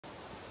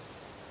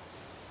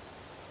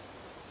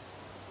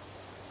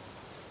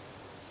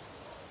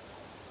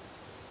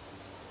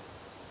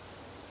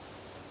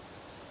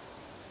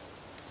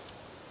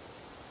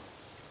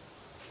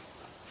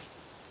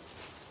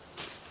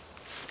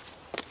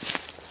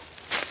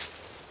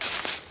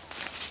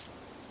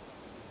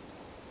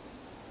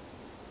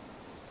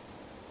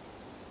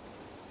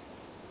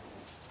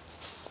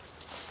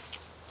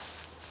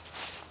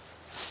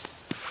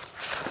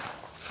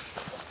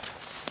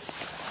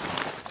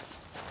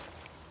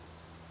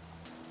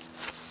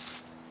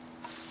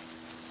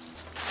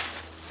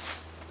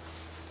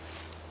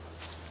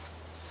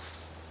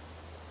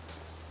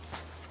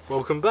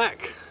Welcome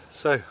back.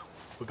 So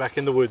we're back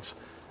in the woods.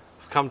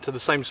 I've come to the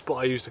same spot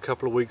I used a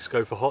couple of weeks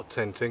ago for hot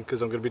tenting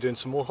because I'm going to be doing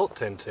some more hot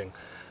tenting.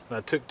 And I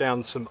took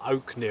down some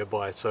oak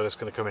nearby, so that's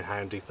going to come in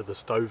handy for the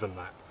stove and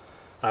that.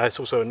 It's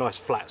also a nice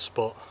flat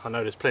spot. I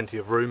know there's plenty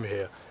of room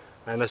here,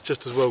 and that's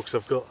just as well because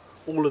I've got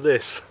all of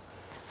this.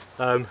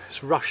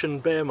 It's Russian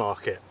Bear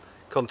Market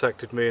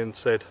contacted me and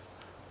said,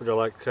 would I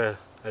like a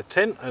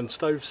tent and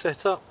stove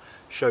set up,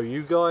 show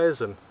you guys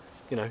and,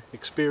 you know,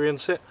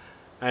 experience it.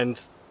 And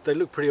they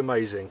look pretty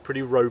amazing,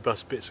 pretty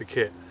robust bits of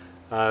kit.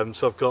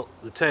 So I've got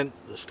the tent,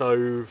 the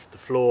stove, the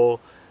floor,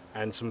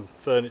 and some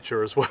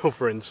furniture as well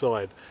for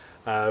inside.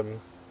 So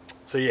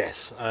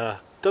yes,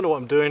 don't know what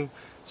I'm doing,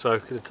 so I'm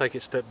going to take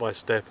it step by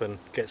step and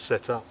get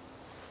set up.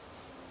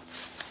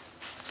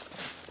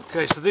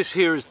 Okay, so this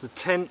here is the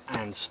tent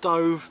and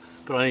stove,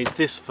 but I need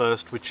this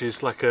first, which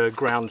is like a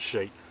ground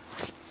sheet.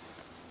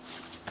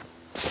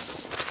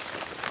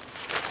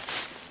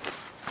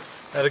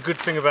 Now the good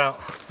thing about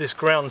this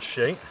ground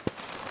sheet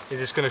is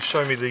it's going to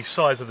show me the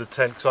size of the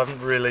tent, because I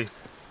haven't really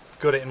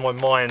got it in my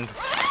mind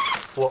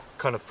what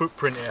kind of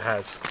footprint it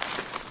has.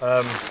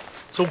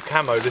 It's all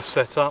camo, this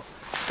setup.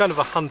 It's kind of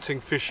a hunting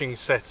fishing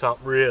setup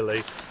really.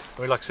 I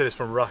mean, like I said, it's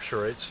from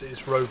Russia,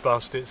 it's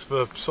robust, it's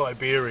for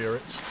Siberia,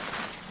 it's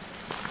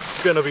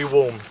going to be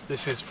warm.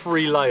 This is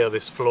 3-layer,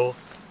 this floor,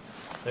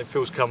 and it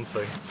feels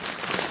comfy.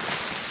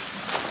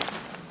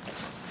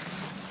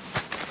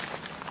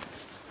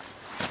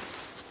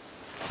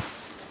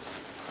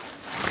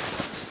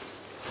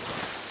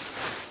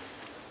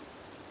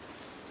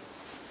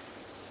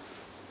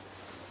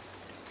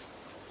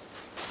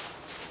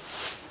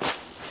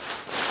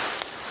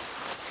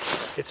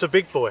 It's a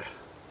big boy.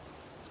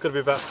 It's going to be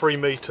about 3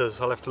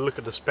 meters. I'll have to look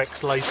at the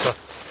specs later.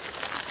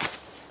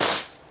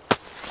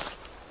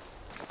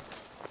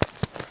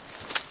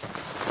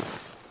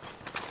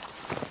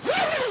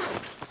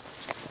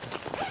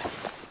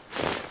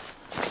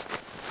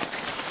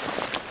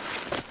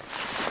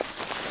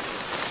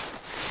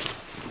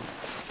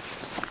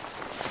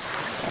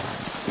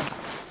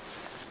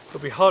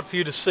 It'll be hard for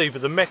you to see,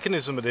 but the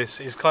mechanism of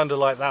this is kind of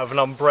like that of an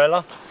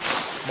umbrella.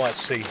 You might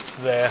see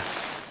there.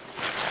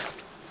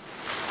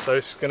 So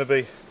this is going to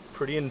be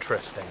pretty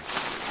interesting.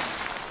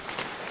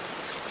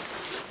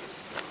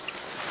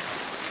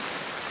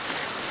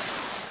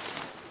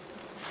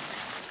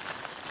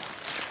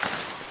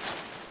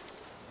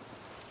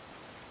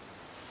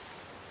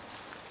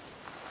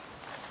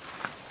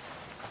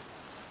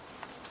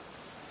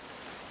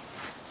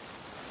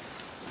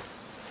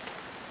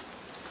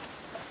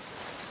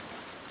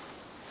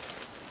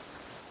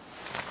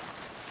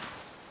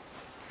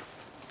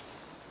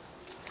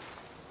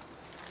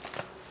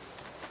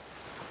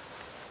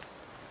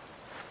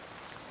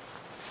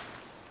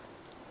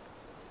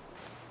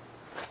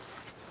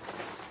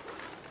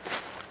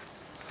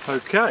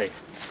 Okay,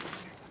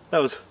 that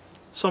was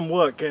some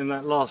work getting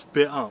that last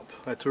bit up.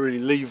 I had to really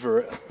lever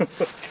it.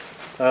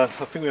 I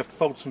think we have to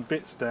fold some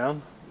bits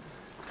down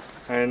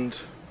and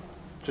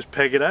just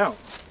peg it out.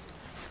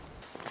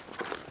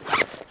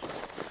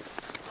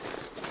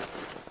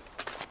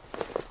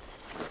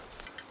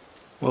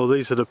 Well,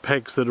 these are the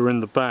pegs that are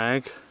in the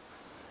bag.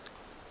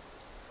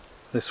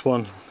 This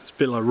one is a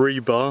bit like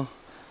rebar,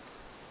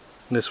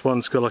 and this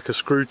one's got like a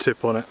screw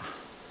tip on it.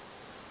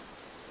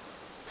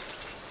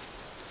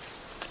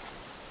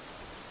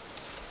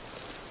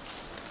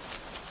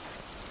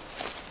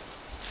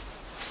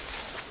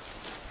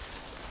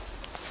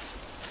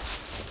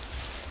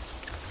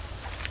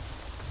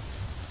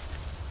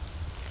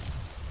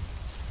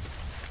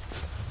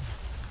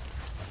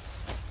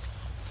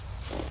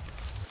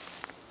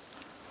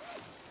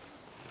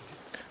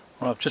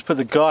 Well, I've just put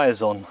the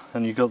guys on,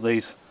 and you've got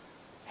these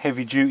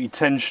heavy duty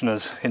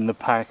tensioners in the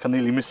pack. I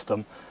nearly missed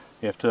them.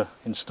 You have to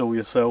install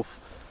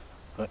yourself,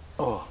 but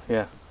oh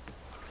yeah.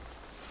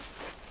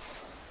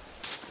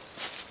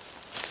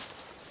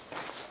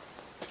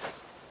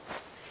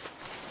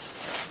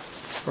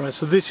 Right,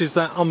 so this is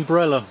that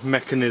umbrella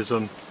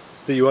mechanism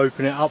that you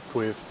open it up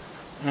with,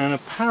 and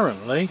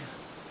apparently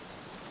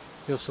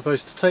you're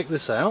supposed to take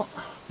this out,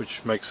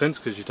 which makes sense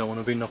because you don't want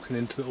to be knocking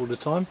into it all the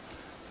time.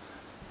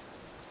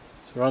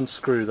 So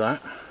unscrew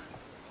that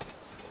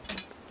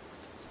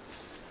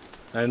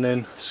and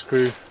then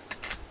screw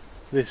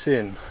this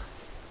in.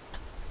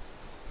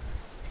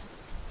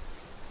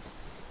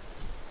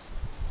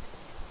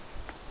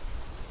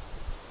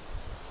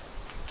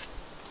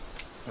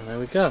 And there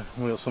we go,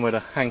 we've got somewhere to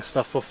hang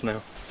stuff off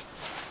now.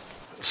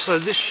 So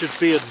this should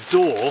be a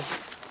door,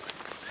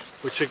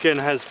 which again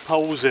has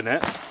poles in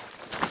it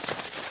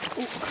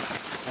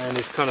and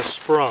is kind of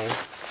sprung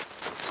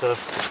to,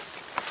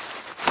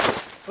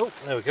 oh,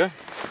 there we go.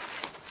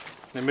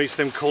 It meets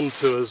them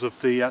contours of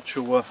the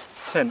actual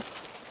tent.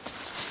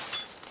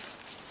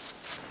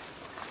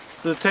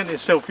 So the tent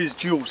itself is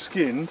dual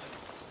skinned,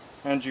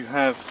 and you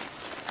have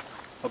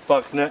a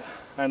bug net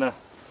and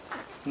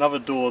another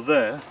door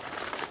there.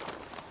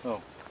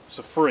 Oh, it's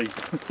a free.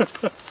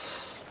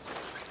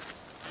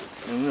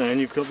 And then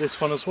you've got this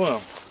one as well,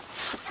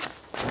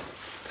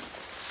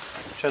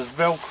 which has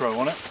Velcro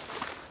on it.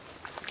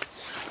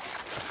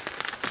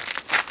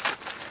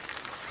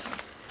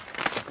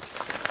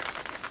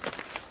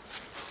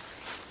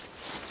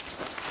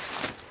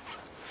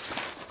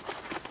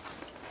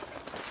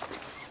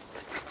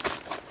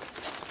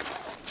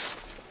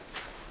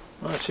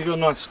 Right, so you've got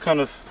a nice kind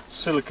of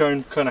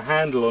silicone kind of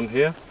handle on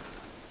here,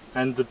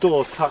 and the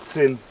door tucks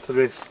in to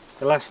this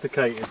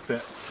elasticated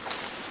bit,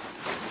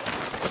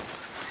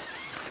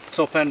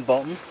 top and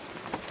bottom.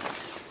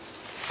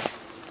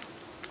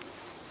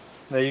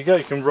 There you go,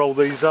 you can roll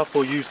these up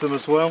or use them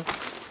as well.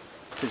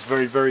 It's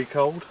very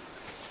cold.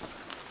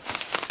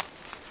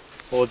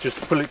 Or just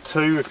pull it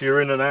to if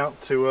you're in and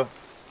out to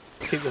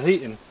keep the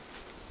heat in.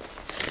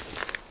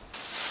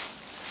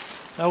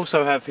 I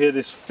also have here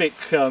this thick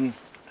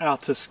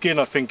outer skin,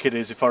 I think it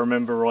is, if I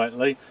remember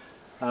rightly,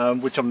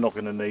 which I'm not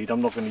going to need.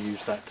 I'm not going to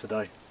use that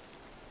today.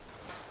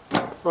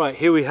 Right,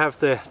 here we have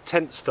the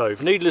tent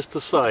stove. Needless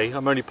to say,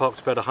 I'm only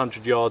parked about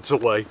 100 yards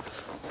away,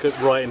 got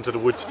right into the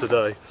woods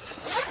today.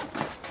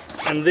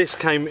 And this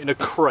came in a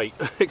crate.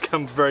 It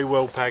came very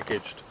well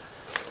packaged.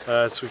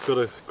 So we've got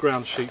a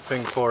ground sheet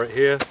thing for it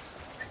here,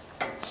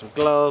 some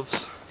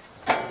gloves,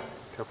 a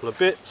couple of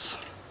bits.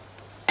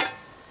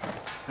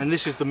 And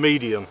this is the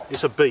medium.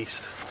 It's a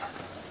beast.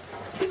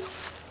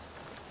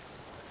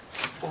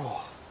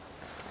 Oh.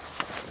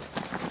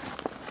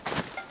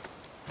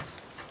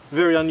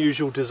 Very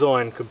unusual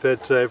design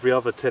compared to every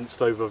other tent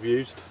stove I've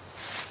used.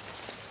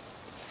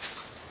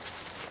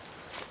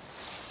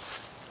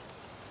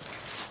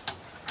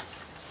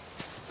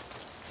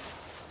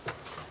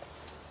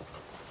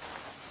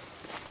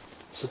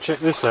 So check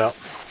this out.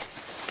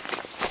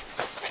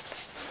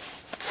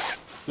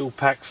 Little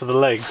pack for the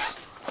legs.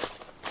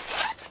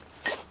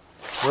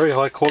 Very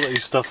high quality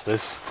stuff,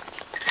 this.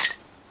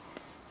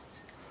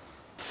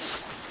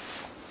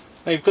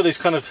 Now you've got these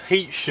kind of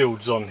heat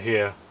shields on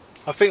here.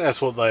 I think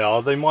that's what they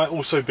are. They might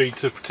also be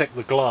to protect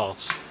the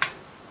glass.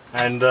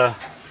 And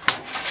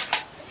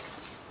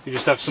you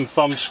just have some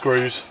thumb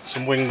screws,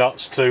 some wing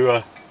nuts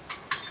to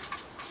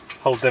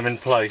hold them in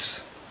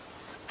place.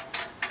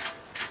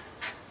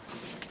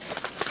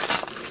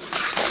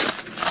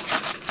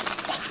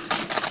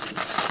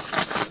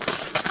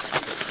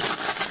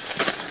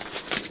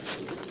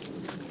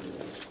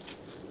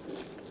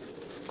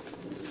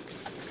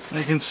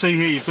 You can see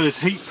here you've got this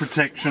heat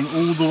protection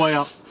all the way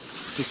up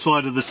the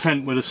side of the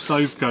tent where the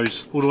stove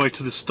goes, all the way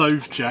to the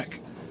stove jack,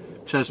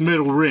 which has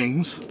metal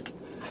rings,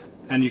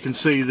 and you can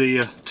see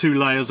the 2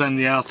 layers and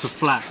the outer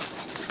flap.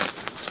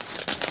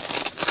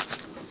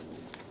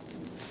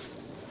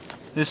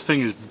 This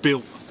thing is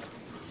built.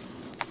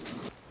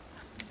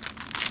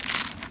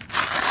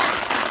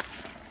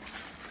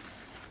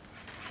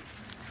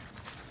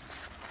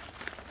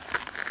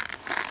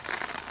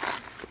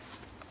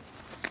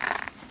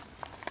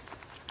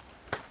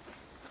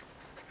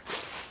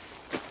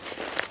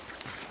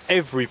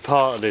 Every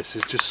part of this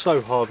is just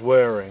so hard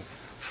wearing.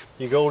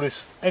 You got all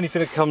this, anything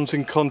that comes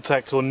in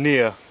contact or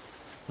near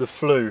the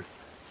flue,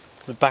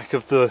 the back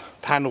of the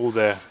panel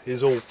there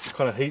is all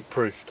kind of heat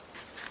proofed.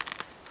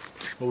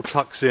 All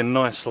tucks in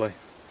nicely.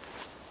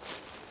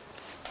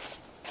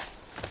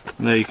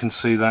 And there you can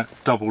see that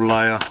double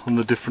layer on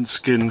the different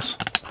skins.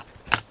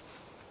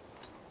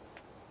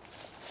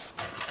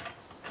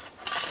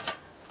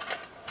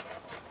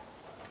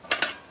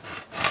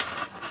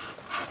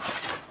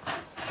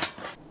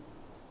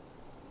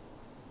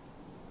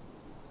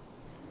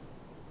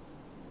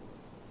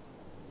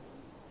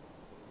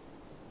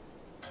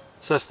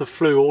 So that's the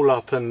flue all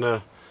up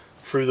and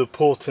through the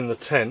port in the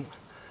tent,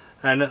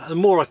 and the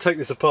more I take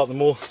this apart, the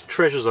more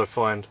treasures I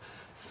find.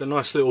 A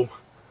nice little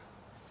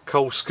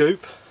coal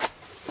scoop,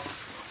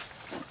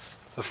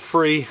 a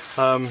free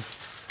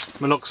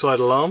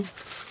monoxide alarm,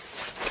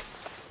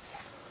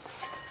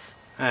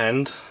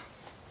 and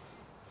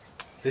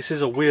this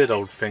is a weird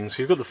old thing.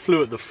 So you've got the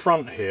flue at the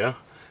front here,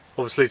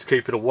 obviously to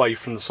keep it away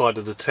from the side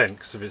of the tent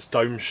because of its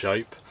dome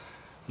shape,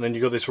 and then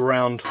you've got this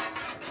round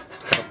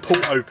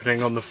port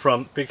opening on the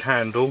front, big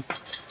handle,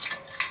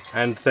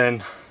 and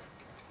then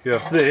you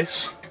have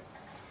this,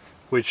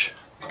 which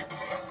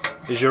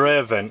is your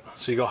air vent.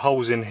 So you've got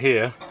holes in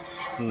here,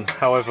 and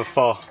however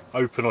far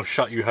open or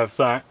shut you have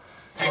that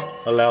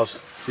allows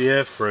the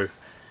air through.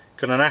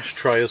 Got an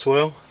ashtray as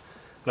well,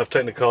 and I've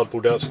taken the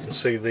cardboard out so you can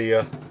see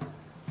the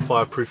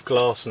fireproof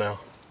glass now.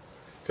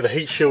 Got a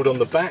heat shield on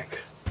the back,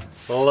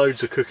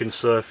 loads of cooking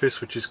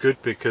surface, which is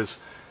good because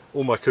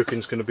all my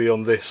cooking's going to be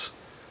on this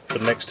for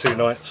the next 2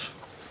 nights.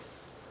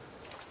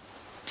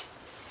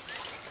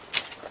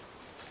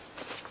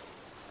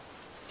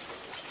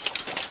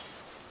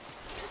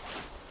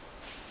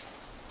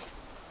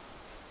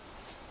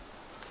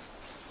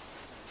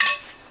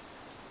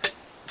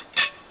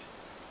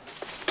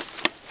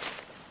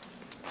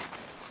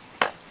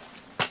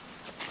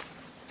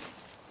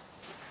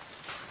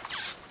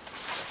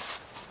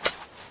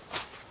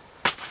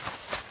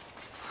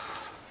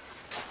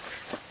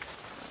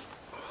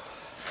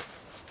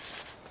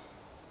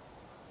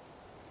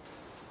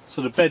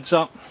 So the bed's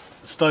up,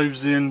 the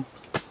stove's in,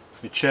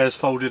 your chair's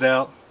folded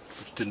out,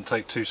 which didn't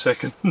take 2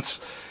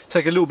 seconds.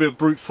 Take a little bit of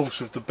brute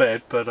force with the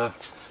bed, but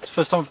it's the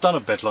first time I've done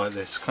a bed like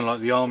this, kind of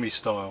like the army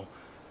style.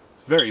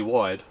 Very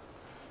wide.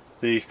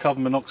 The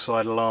carbon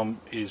monoxide alarm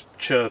is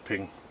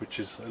chirping, which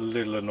is a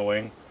little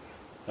annoying.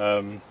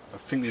 I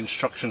think the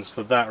instructions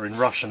for that are in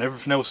Russian.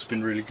 Everything else has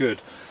been really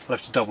good. I'll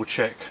have to double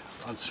check.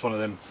 It's one of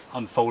them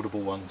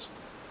unfoldable ones.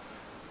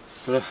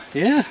 But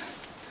yeah,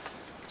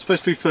 it's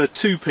supposed to be for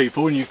 2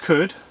 people, and you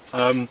could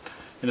in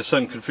a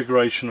certain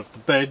configuration of the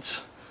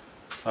beds,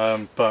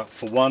 but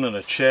for 1 and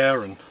a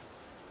chair, and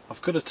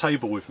I've got a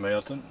table with me.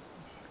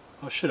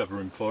 I should have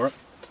room for it.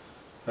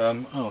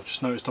 Oh, I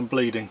just noticed I'm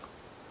bleeding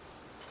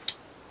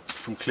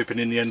from clipping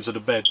in the ends of the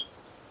bed.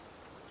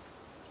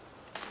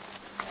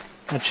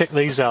 Now check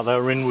these out,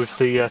 they're in with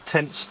the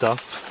tent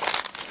stuff.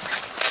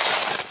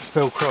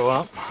 Velcro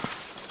up.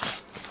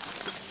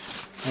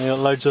 And you got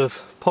loads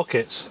of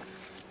pockets.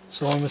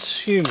 So I'm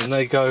assuming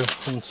they go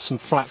on some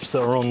flaps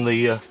that are on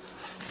the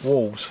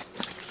walls.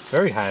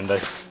 Very handy.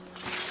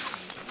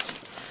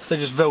 So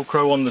they just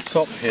Velcro on the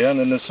top here, and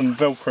then there's some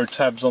Velcro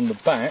tabs on the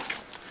back.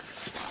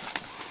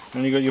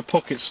 And you got your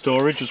pocket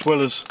storage, as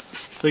well as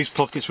these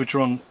pockets which are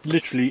on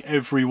literally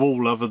every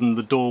wall other than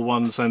the door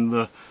ones and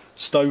the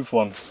stove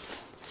one.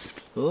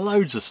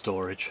 Loads of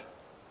storage.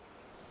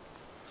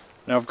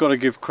 Now I've got to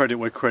give credit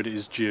where credit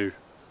is due.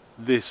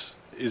 This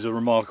is a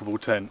remarkable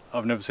tent.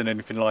 I've never seen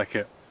anything like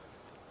it.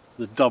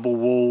 The double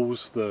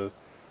walls, the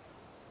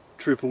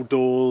triple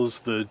doors,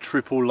 the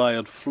triple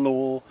layered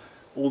floor,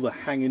 all the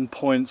hanging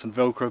points and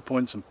Velcro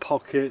points and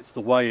pockets,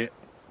 the way it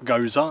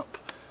goes up.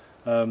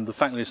 The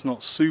fact that it's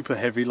not super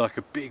heavy like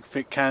a big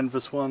thick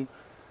canvas one,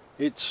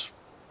 it's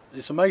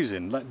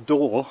amazing. That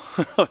door,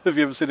 have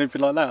you ever seen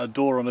anything like that? A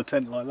door on a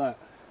tent like that?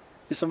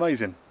 It's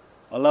amazing.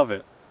 I love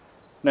it.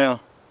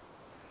 Now,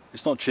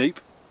 it's not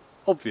cheap,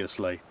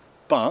 obviously,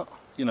 but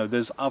you know,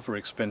 there's other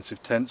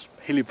expensive tents,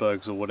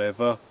 Hillebergs or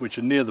whatever, which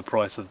are near the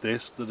price of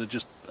this, that are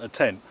just a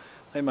tent.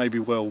 They may be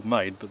well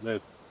made, but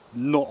they're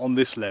not on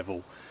this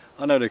level.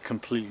 I know they're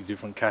completely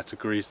different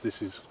categories. This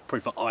is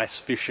probably for ice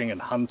fishing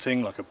and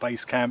hunting, like a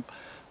base camp,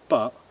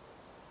 but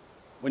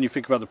when you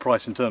think about the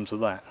price in terms of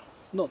that,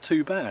 not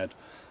too bad.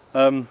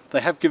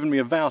 They have given me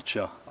a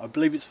voucher. I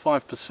believe it's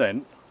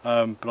 5%,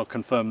 but I'll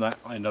confirm that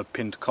in a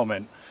pinned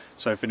comment.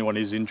 So if anyone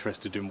is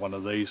interested in one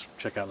of these,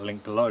 check out the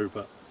link below.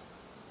 But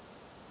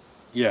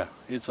yeah,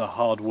 it's a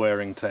hard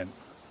wearing tent.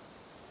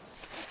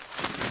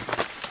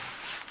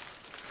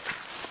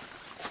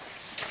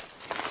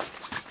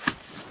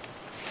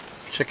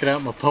 Check it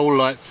out, my pole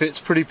light fits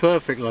pretty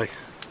perfectly.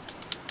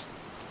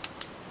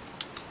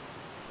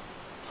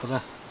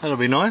 So that'll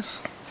be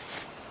nice.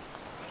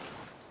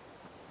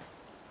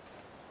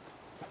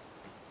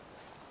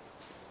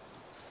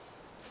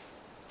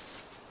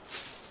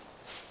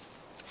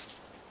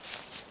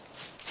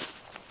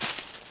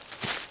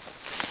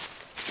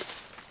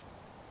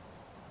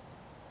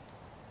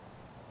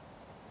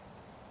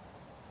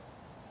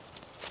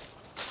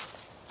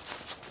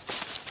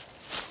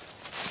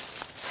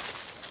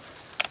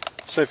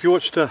 So if you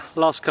watched the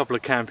last couple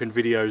of camping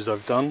videos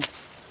I've done,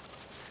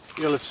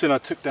 you'll have seen I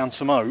took down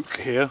some oak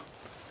here,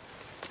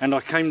 and I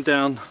came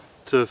down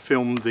to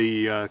film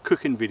the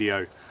cooking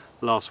video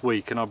last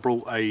week, and I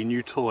brought a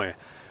new toy.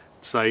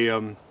 It's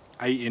a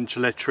 8-inch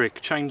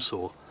electric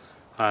chainsaw.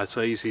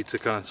 So easy to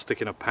kind of stick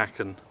in a pack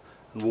and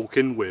walk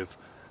in with.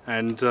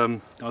 And I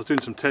was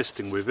doing some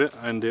testing with it,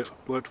 and it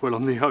worked well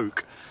on the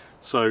oak.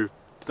 So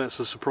that's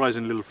a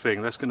surprising little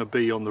thing. That's going to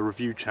be on the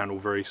review channel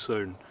very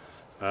soon.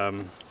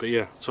 But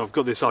yeah, so I've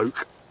got this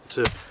oak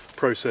to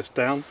process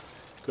down,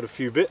 got a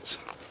few bits,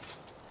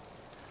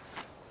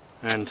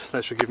 and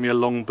that should give me a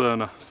long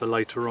burner for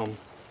later on.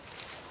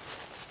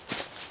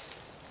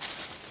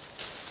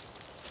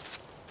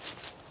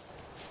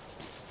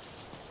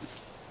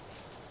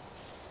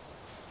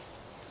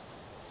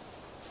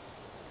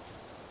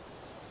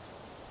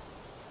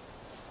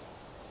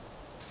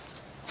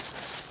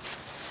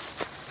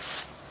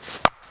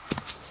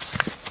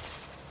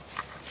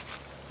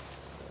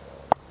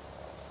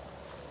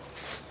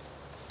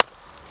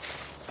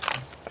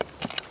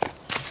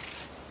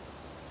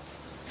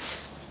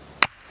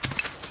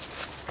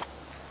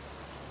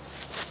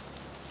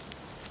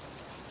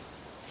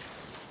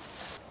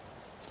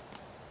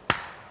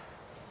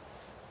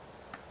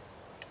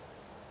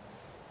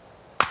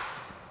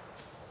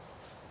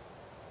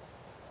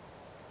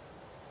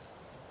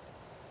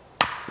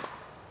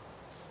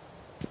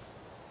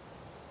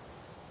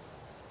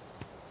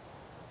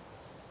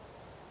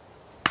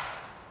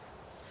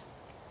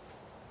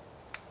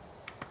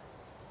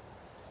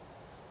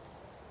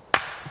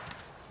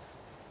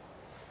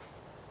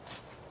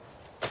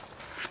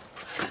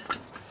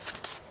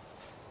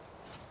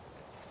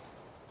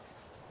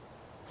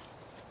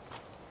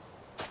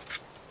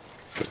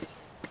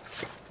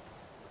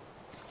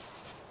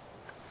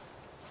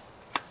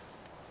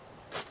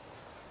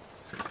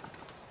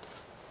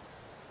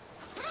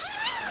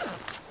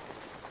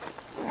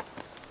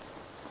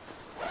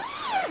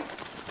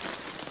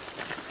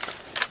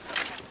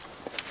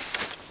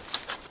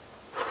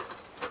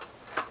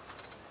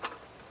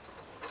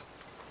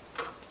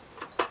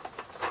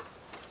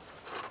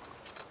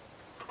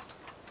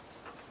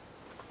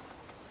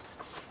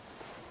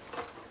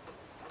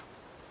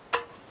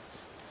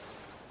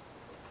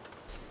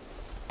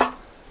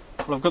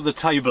 Well, I've got the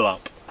table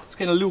up, It's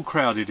getting a little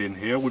crowded in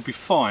here. It would be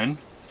fine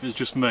if it was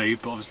just me,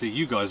 but obviously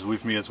you guys are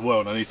with me as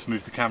well, and I need to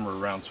move the camera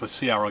around, so I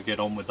see how I get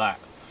on with that.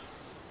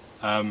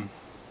 But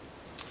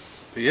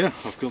yeah,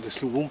 I've got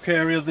this little walk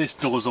area. This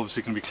door's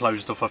obviously going to be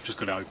closed off. I've just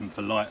got it open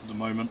for light at the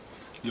moment.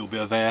 A little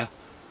bit of air.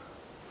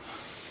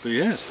 But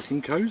yeah, it's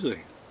looking cosy.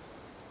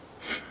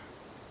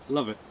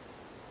 Love it.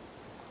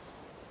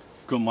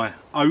 Got my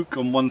oak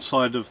on one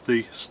side of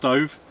the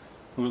stove.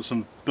 I've got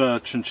some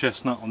birch and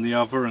chestnut on the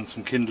other, and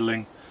some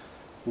kindling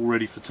all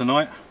ready for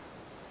tonight.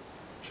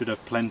 Should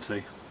have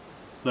plenty,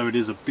 though it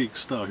is a big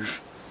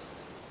stove.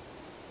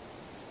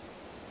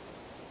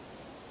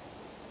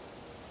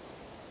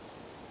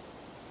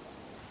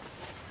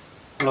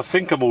 Well, I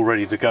think I'm all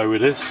ready to go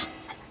with this.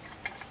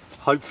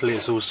 Hopefully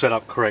it's all set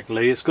up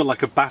correctly. It's got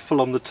like a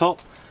baffle on the top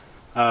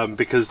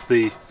because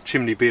the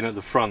chimney being at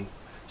the front,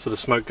 so the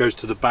smoke goes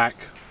to the back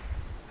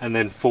and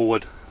then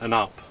forward and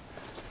up.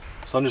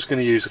 So I'm just going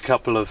to use a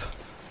couple of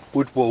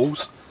wood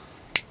walls.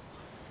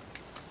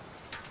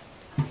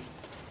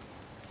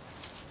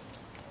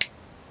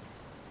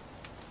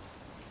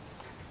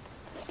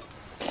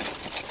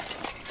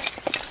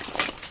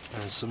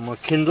 And some more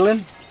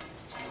kindling.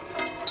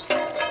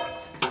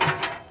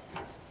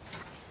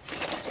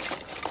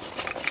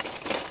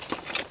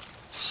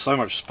 So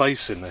much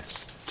space in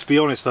this. To be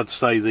honest, I'd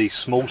say the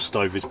small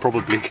stove is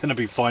probably going to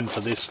be fine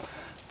for this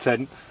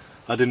tent.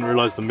 I didn't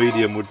realise the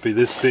medium would be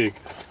this big.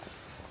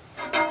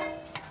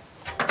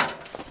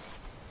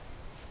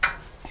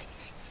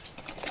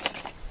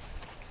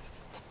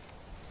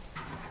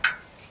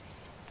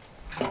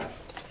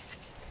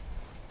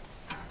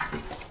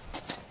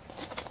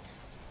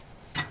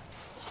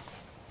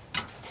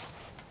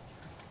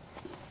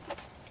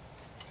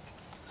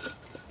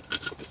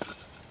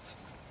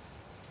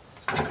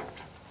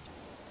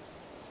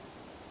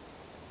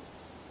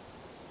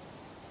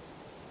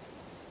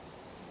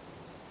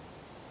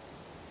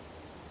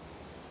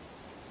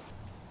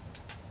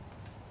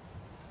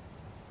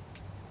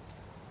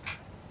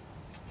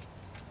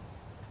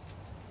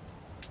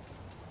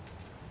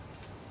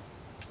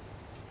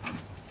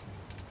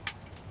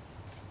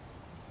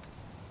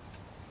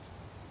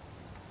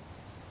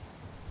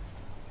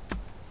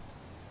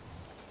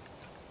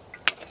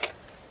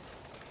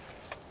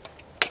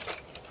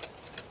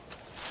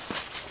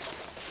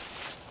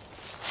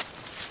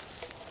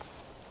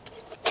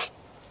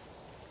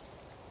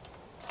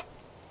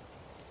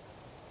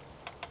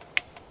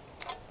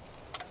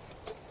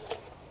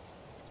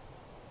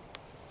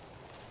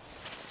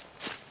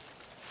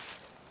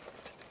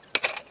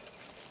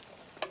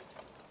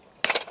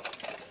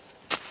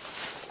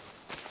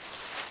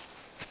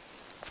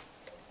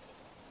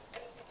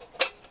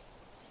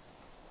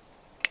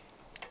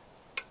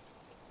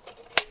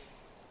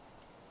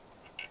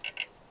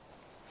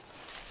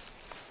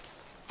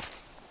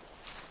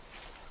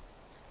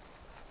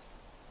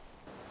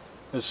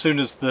 As soon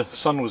as the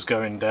sun was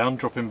going down,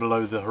 dropping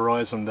below the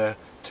horizon there,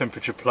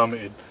 temperature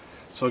plummeted.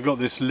 So I got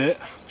this lit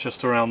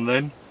just around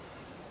then.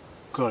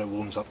 God, it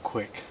warms up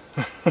quick.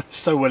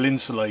 So well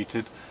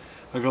insulated.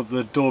 I got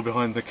the door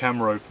behind the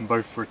camera open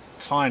both for a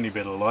tiny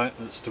bit of light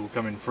that's still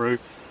coming through.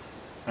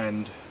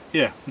 And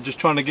yeah, I'm just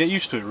trying to get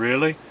used to it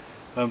really.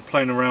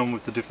 Playing around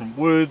with the different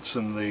woods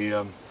and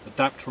the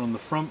adapter on the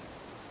front.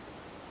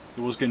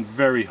 It was getting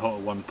very hot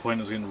at one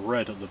point. It was getting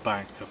red at the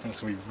back. I think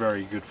it's going to be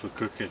very good for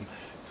cooking,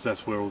 because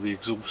that's where all the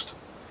exhaust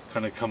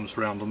kind of comes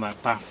round on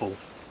that baffle.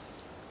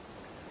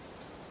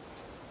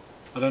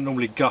 I don't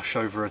normally gush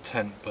over a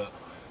tent, but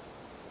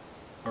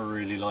I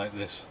really like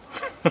this.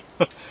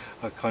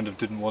 I kind of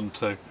didn't want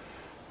to,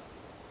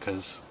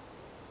 because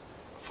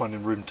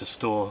finding room to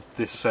store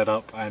this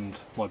setup and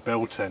my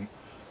bell tent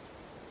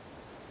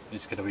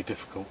is going to be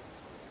difficult.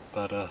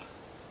 But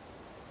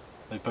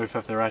they both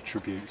have their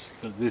attributes,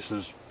 but this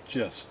has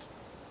just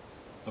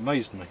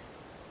amazed me.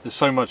 There's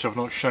so much I've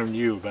not shown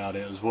you about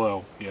it as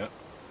well yet,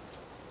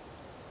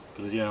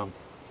 but yeah,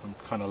 I'm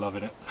kind of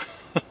loving it.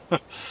 I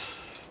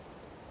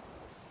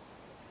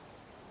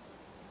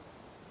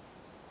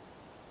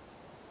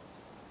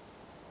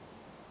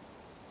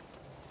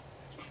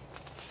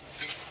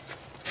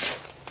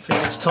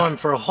think it's time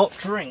for a hot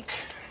drink.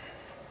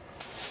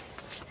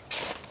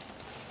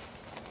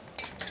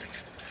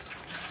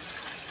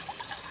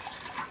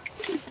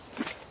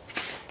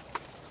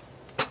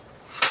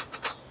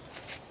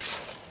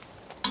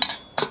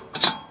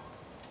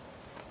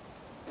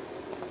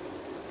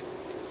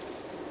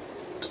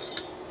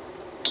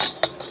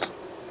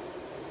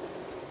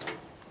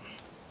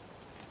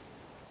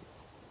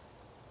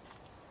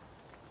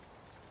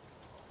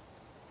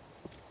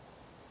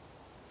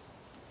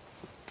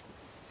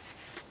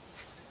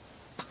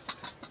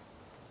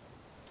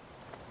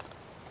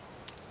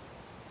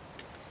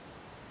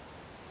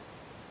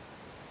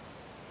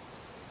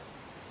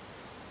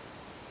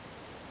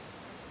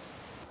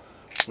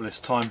 Well,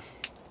 it's time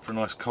for a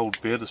nice cold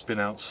beer that's been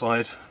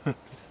outside.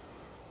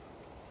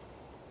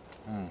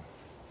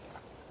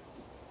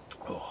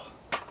 Oh.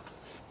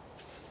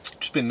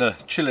 Just been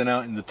chilling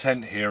out in the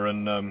tent here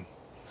and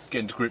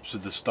getting to grips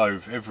with the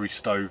stove. Every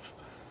stove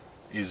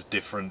is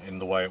different in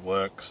the way it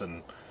works,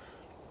 and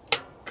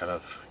kind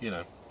of, you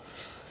know,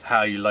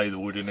 how you lay the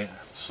wood in it,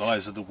 the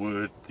size of the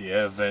wood, the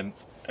air vent,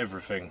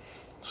 everything.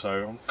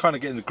 So I'm kind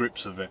of getting the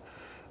grips of it.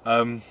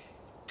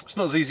 It's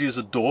not as easy as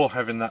a door,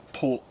 having that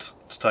port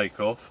to take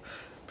off,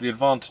 but the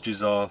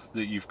advantages are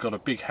that you've got a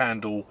big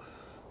handle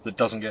that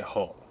doesn't get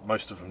hot.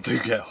 Most of them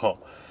do get hot,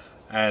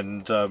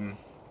 and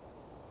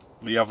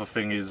the other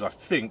thing is, I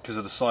think because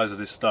of the size of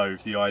this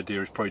stove, the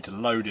idea is probably to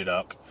load it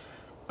up,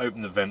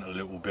 open the vent a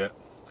little bit,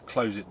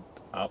 close it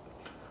up,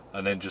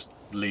 and then just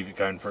leave it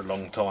going for a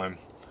long time.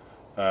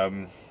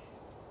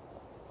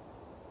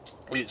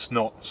 It's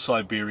not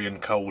Siberian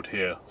cold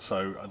here,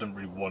 so I don't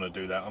really want to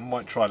do that. I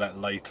might try that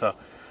later,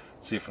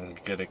 see if I can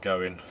get it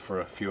going for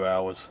a few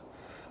hours.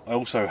 I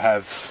also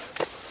have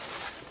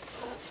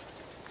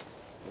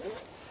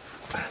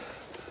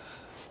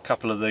a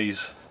couple of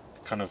these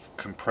kind of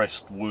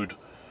compressed wood,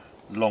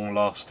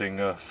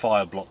 long-lasting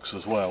fire blocks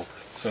as well,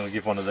 so I'm going to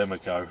give one of them a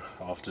go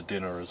after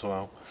dinner as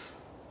well.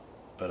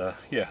 But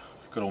yeah,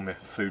 I've got all my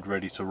food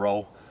ready to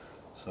roll,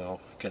 so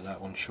I'll get that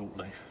on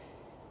shortly.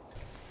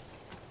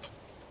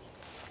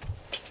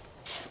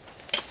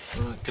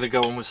 Right, gonna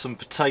go on with some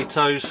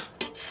potatoes.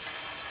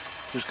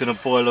 Just gonna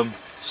boil them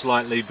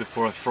slightly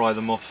before I fry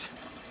them off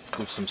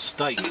with some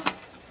steak.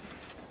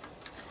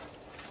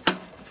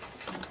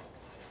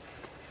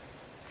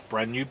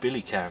 Brand new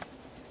billy can.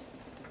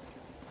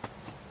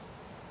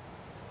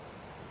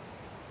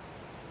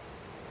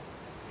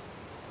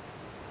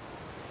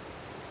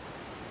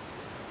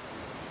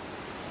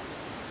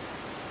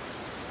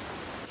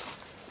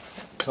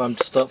 Time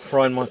to start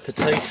frying my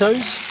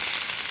potatoes.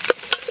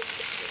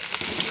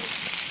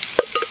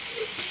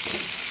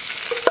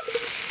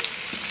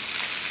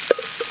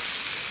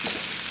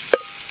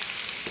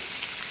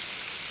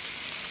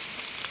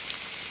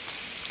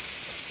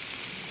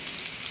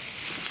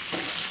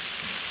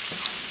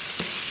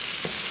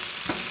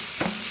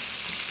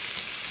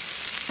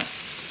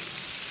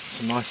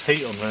 Some nice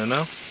heat on there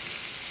now.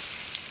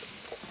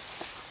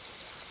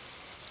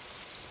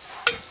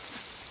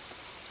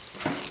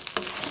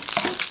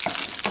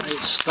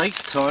 It's steak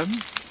time.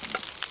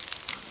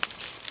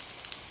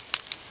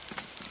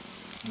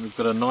 We've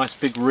got a nice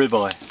big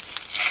ribeye.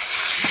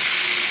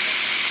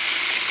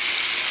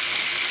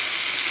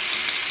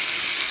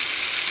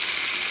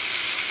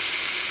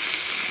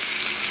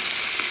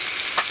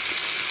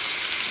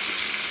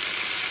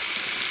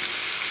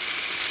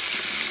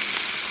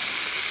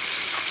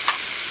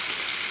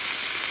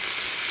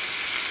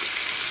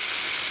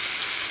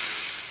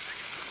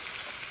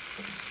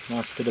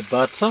 Nice bit of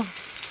butter.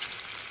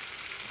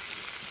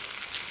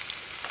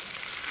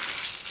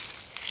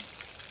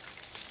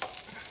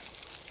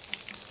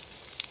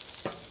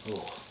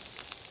 Oh,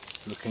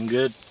 looking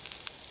good.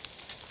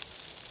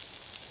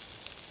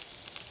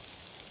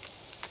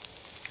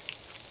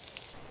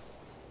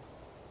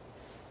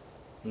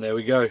 And there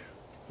we go.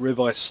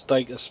 Ribeye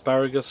steak,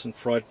 asparagus and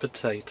fried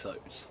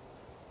potatoes.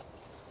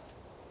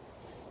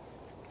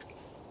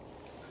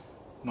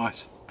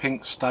 Nice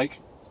pink steak.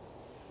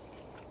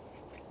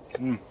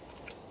 And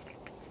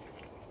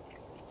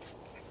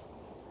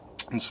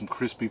some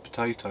crispy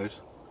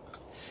potatoes.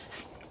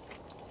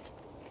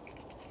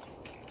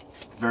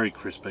 Very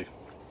crispy.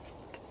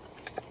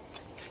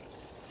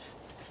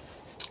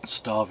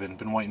 Starving,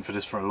 been waiting for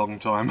this for a long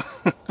time.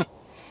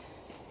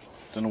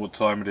 Don't know what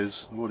time it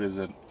is. What is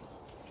it?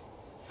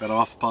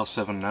 About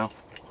 7:30 now.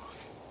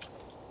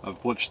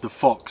 I've watched the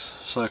fox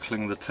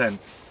circling the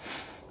tent.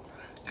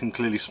 Can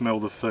clearly smell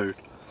the food.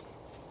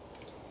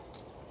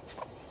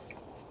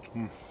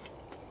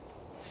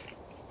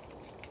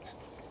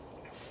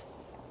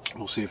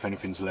 We'll see if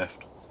anything's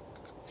left.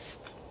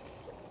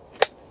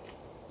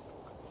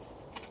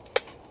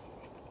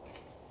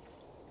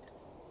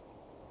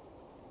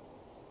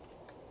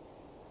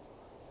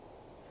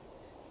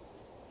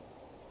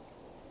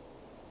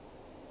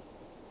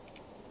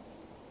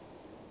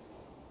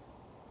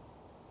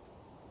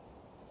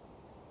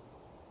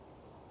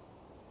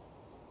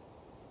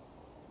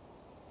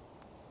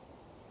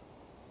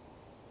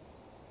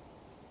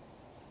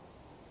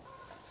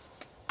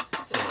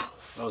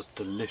 That was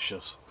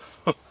delicious.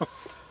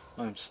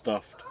 I'm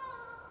stuffed.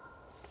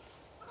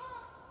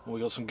 We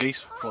got some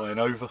geese flying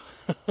over.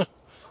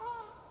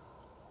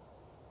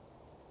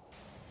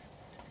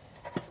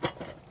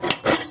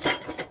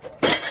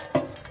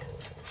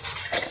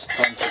 It's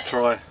time to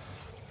try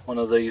one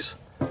of these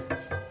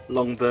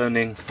long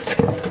burning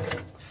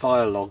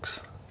fire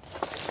logs.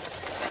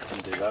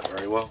 Didn't do that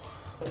very well.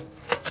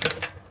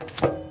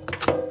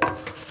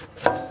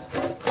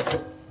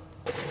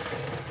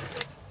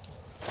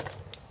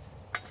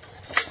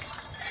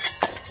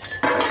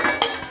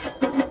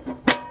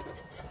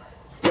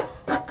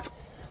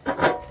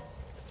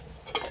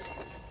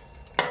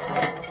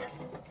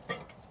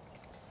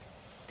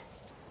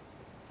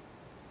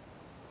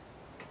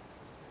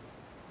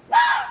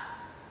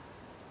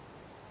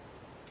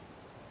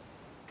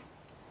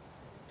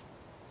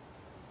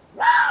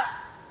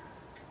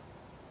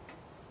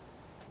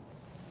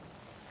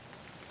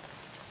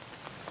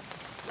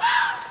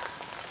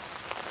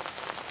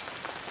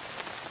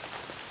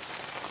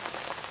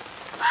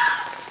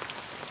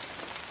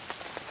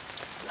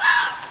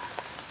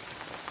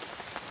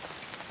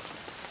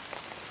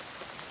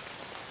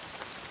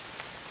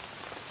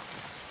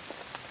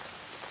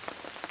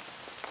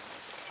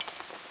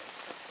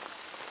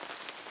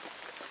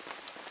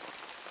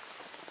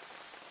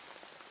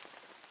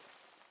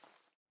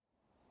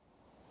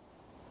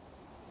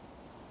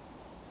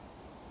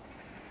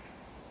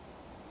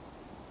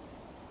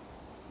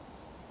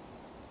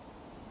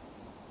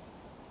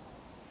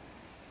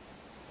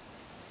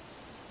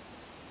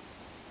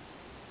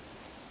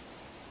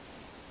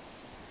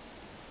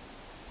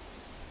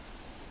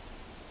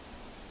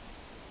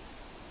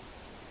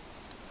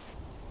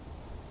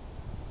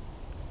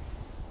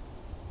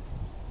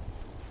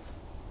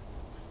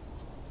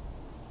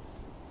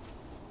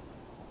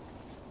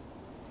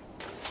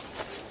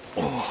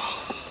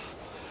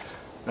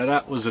 Now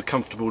that was a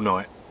comfortable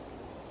night,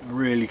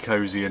 really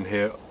cosy in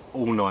here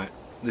all night.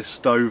 This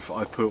stove,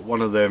 I put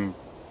one of them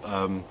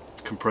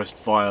compressed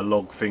fire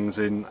log things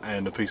in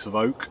and a piece of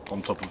oak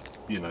on top of,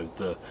 you know,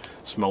 the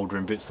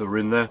smouldering bits that were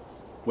in there.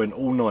 Went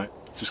all night,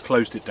 just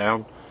closed it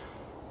down,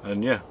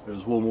 and yeah, it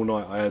was warm all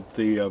night. I had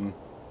the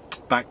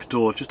back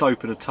door just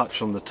open a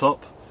touch on the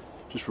top,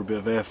 just for a bit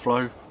of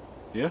airflow.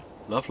 Yeah,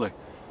 lovely.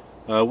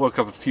 Woke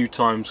up a few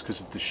times because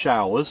of the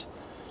showers,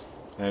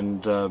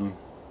 and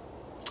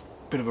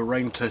bit of a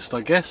rain test, I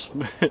guess.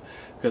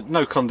 Got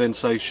no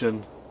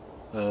condensation,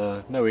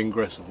 no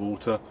ingress of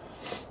water.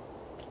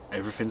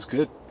 Everything's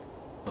good.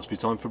 Must be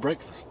time for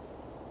breakfast.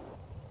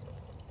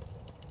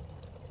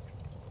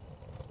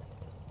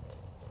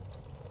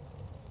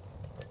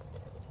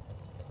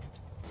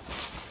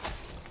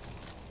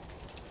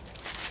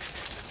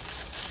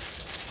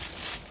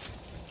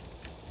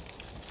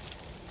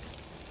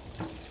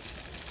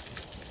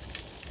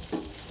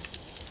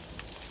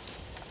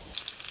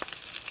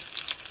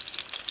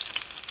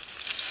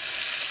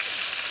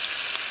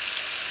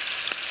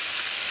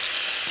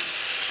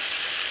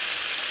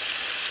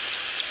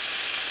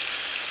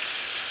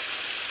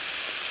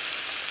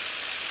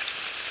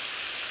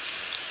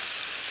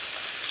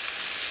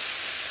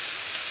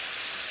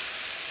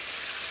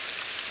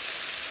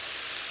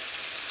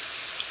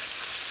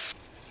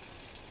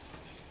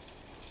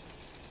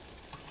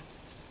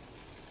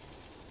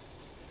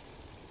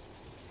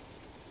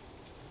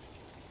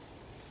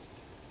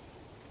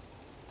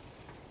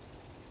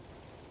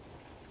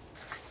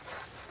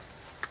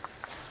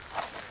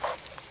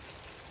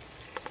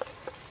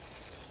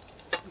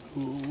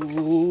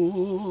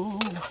 Ooh,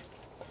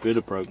 bit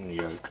of broken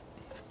yolk.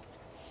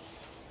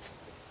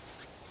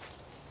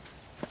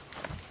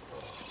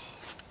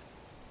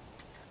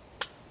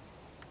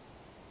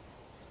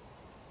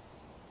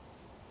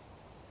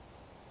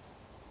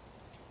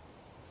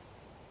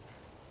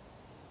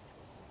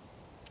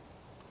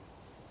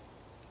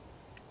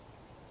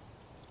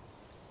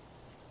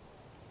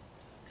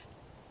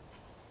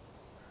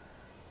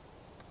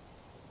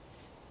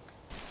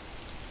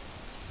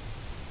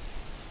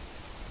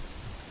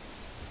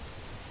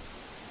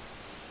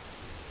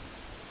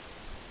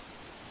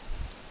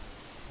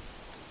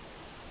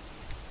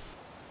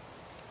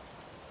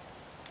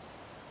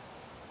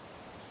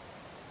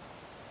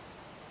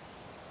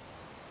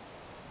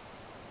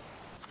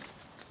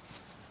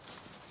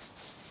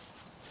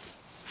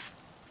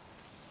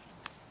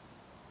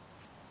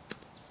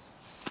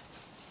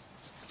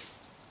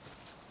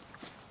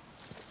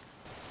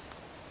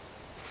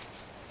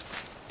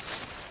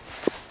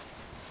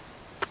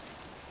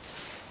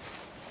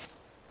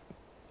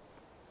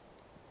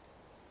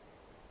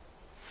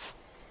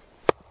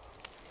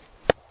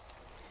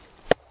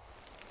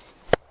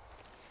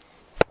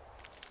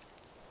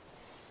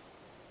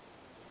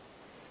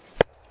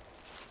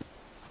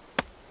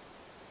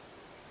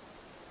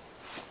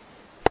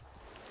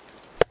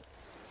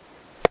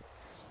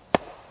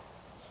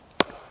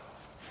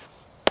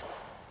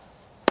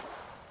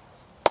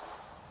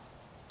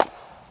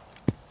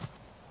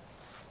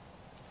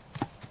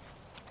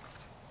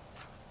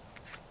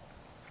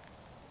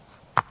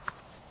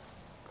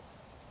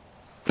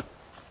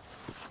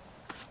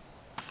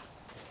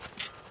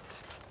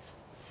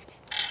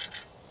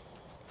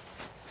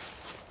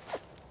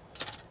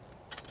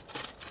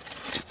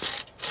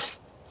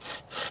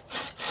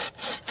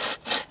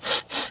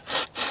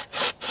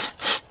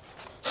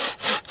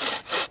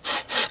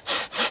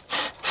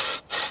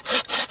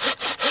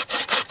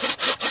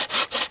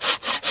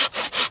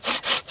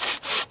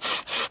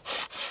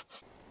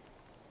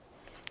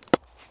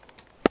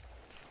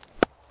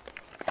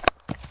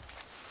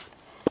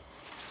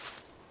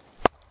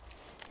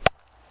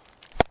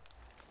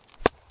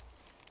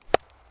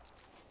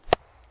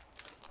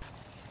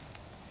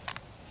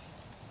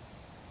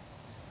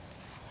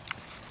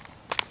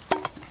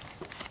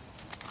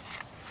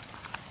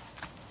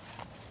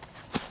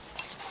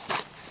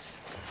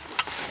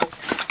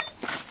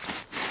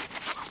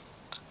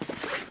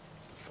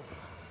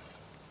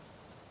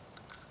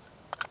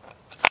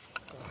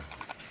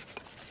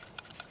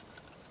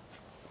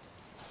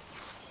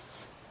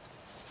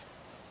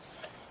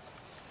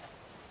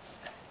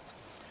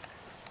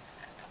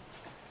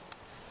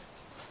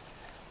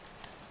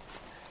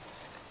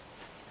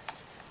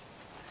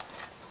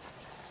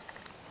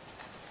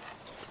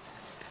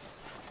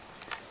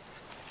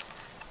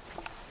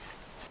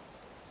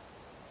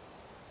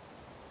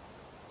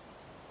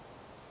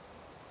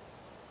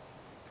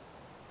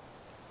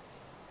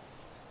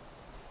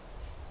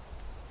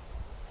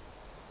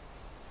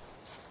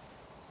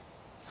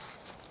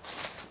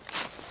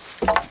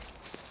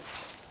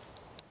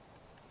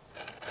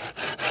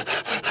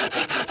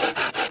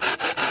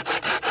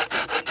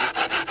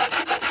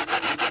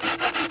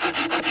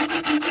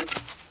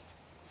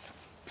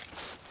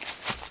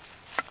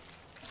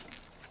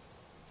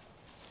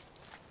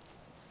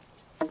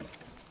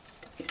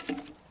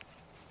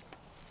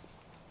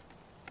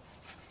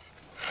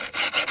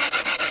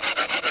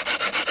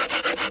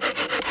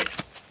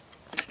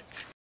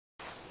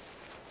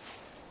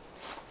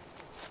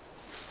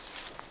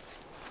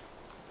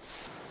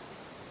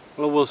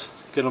 Well, I was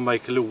going to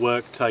make a little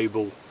work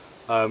table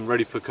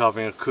ready for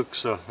carving a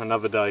cookser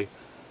another day,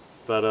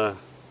 but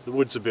the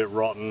wood's a bit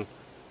rotten.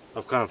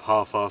 I've kind of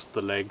half-assed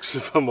the legs,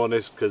 if I'm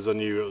honest, because I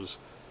knew it was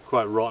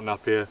quite rotten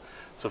up here.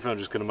 So I think I'm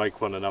just going to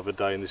make one another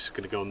day, and this is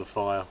going to go on the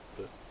fire.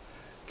 But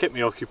kept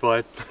me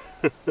occupied.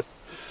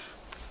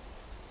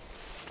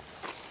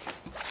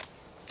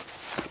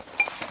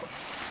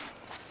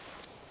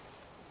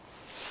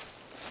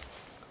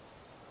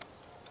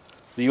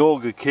 The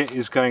auger kit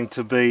is going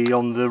to be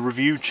on the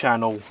review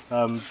channel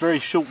very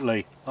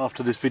shortly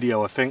after this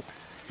video, I think,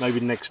 maybe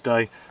the next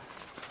day.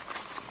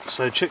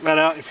 So check that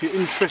out if you're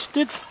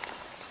interested.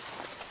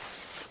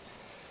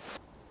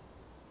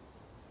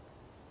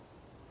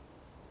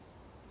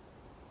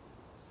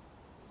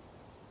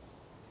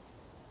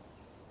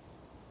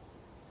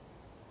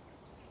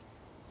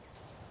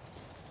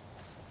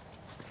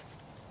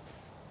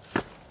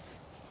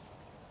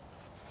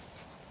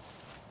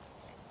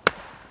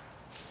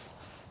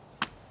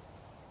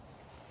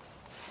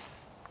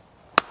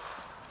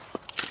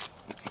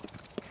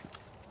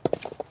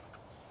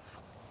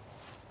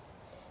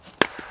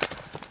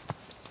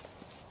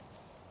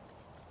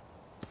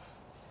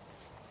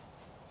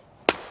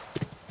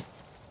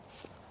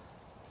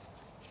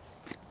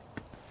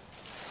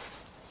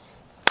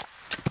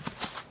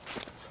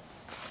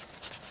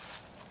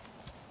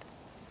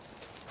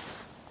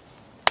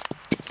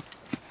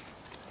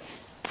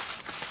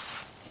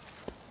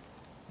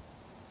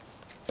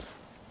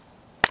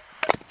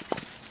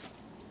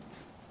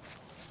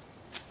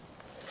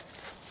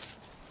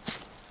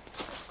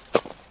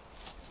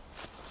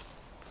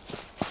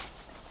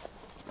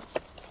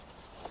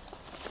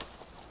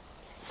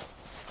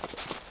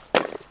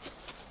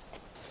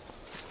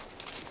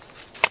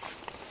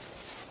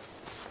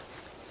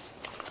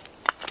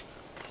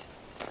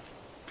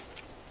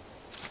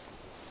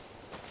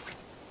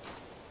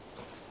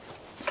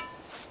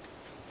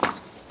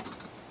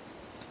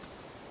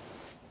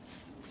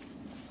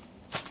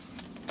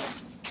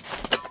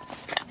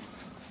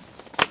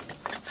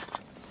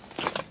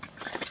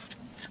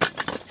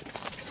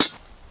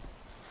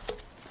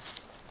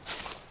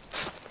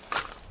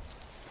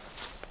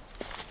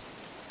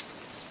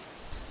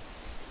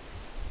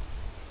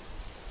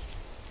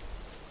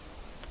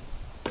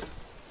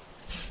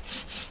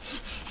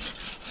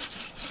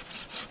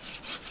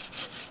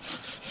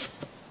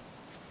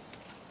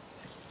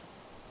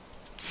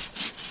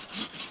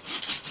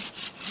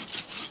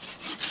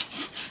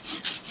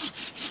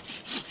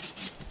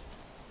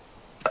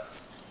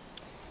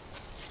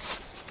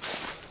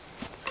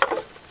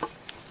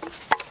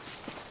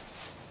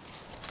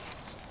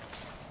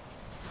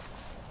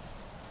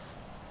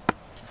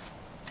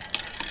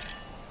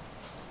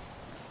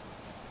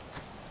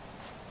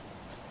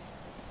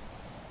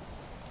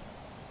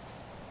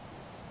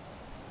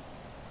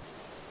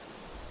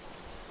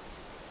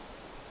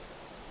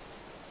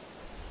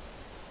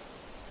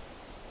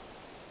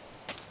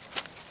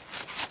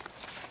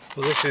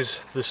 Well, this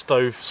is the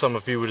stove some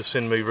of you would have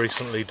seen me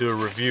recently do a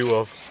review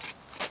of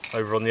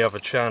over on the other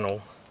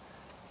channel,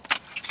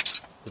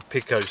 the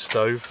Pico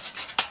stove,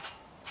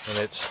 and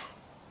it's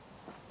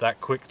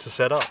that quick to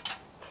set up.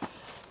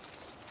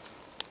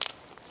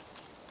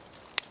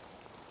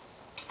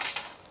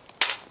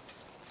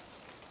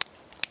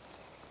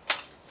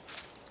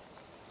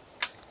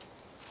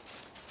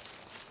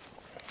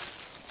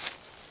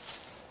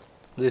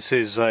 This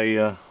is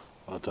a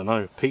I don't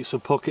know, pizza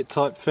pocket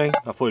type thing.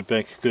 I thought it'd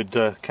make a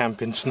good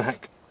camping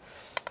snack.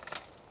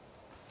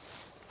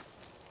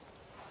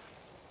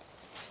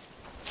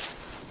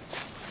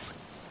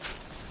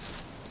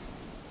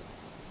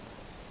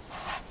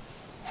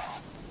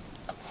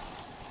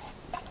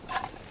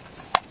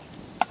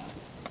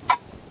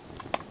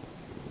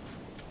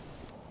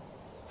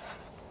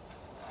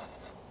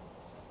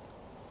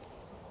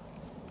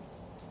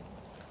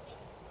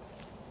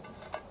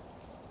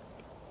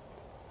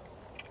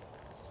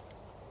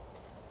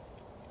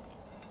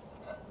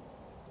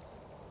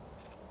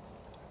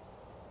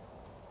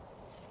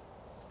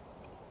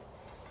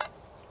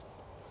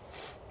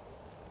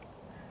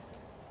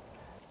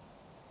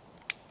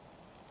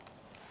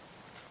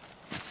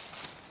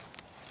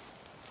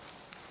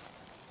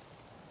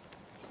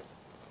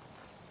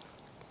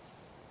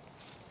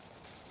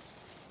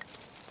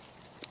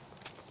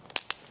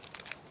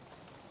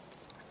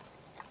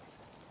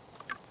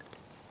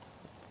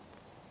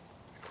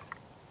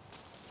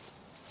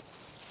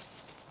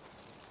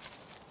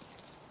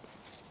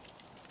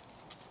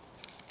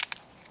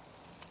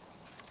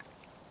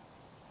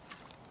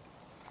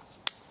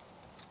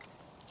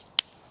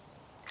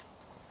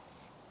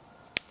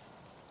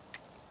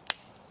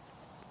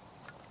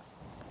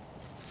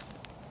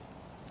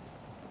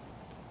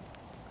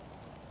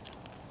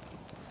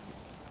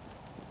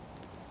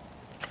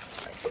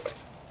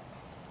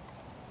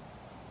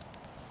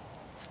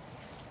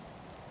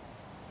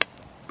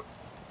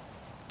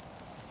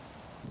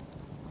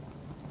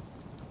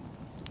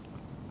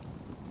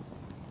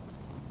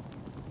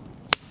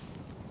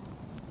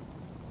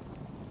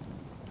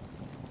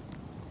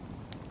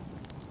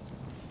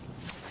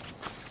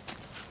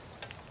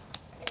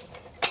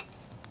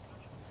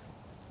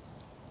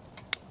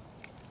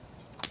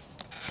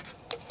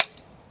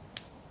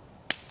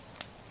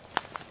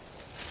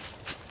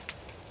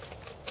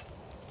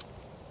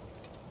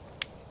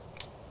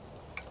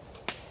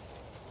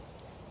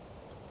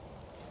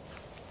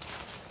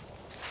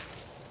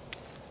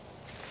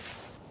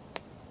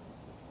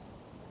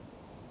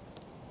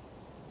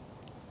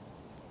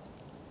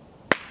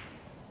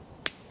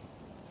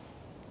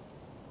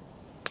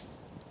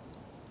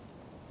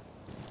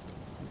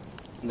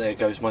 there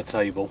goes my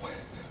table.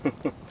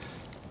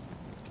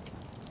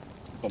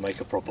 I'll make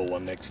a proper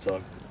one next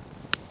time.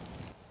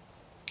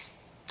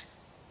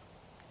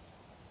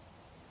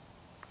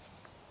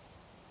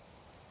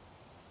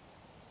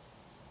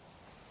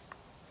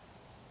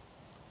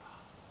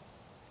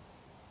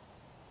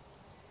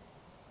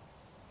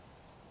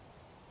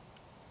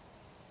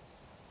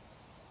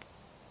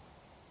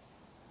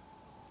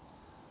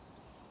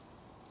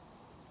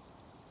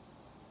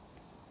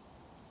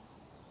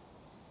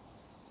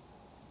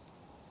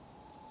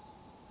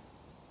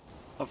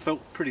 I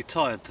felt pretty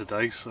tired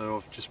today, so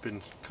I've just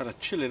been kind of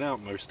chilling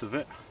out most of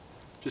it.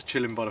 Just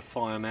chilling by the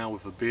fire now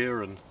with a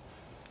beer, and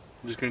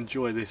I'm just going to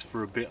enjoy this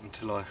for a bit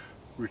until I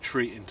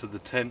retreat into the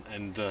tent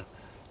and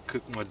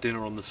cook my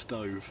dinner on the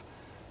stove.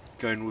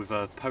 Going with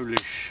a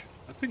Polish,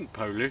 I think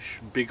Polish,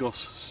 bigos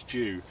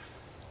stew,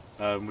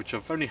 which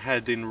I've only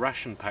had in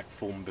ration pack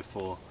form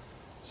before.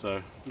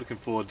 So looking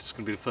forward, it's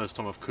going to be the first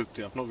time I've cooked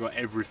it. I've not got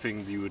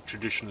everything that you would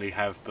traditionally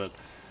have, but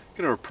I'm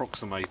going to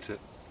approximate it.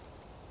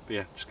 But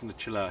yeah, just going to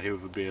chill out here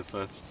with a beer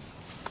first.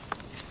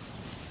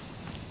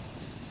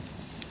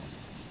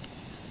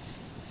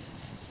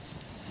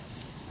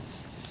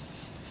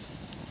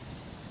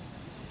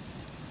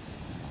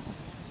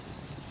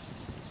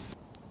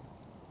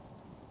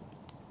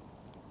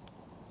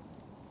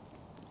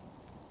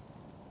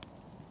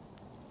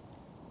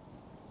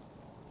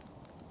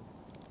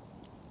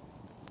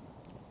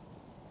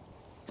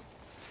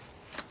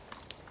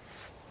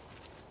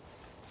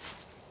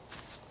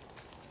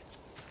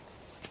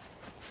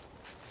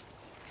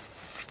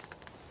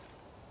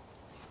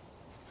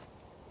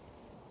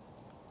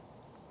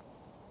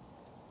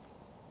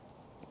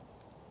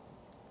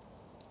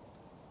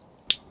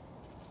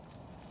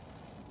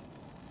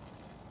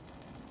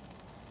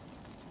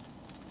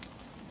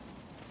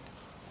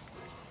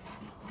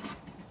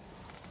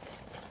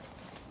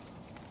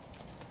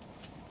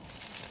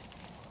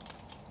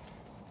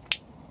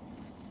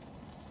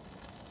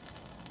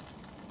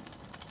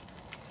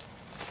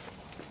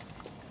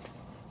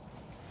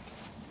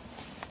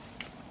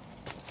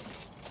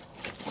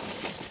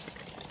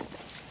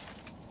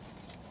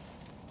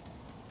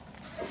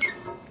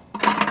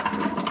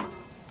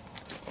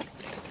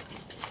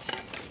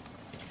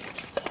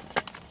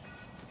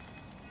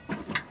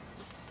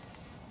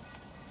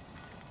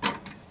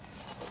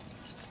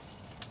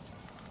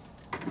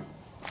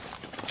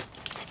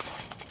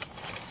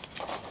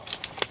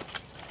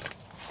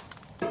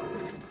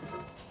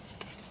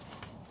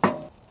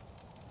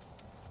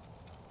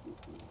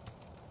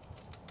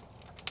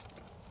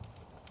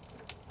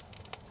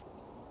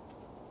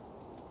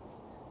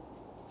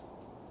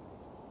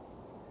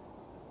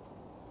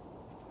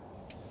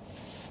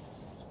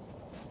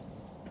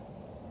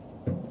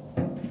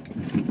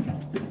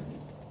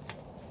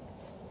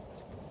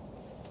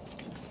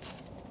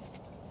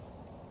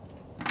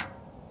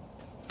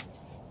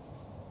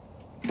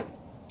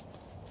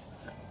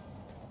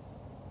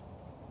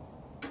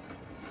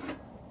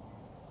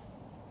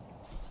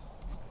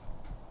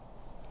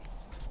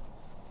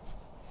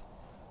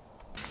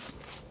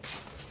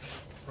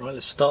 Right,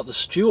 let's start the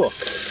stew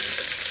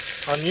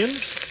off.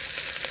 Onions.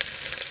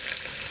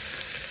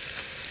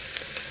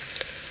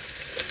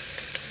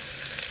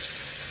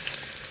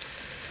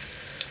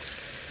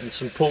 And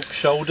some pork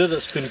shoulder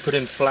that's been put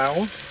in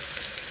flour.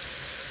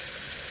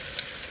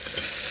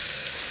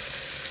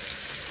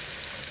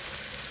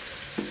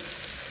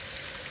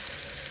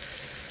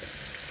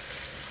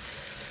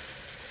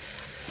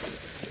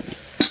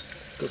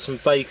 Got some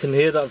bacon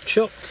here that I've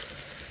chopped.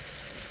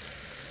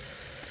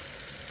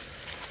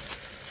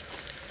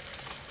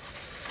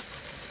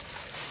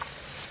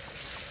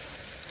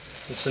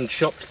 And some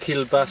chopped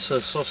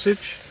kielbasa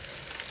sausage.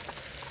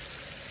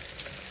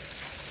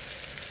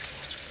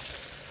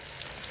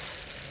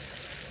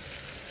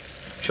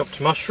 Chopped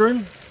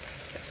mushroom.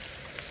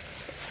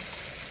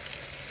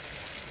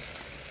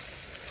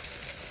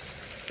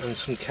 And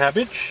some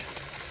cabbage.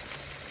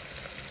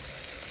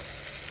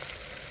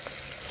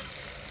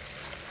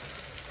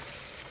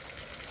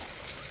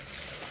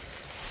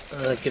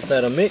 Give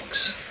that a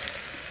mix.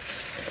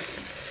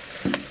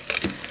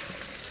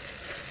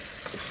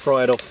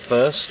 Fry it off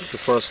first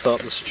before I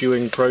start the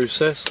stewing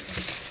process.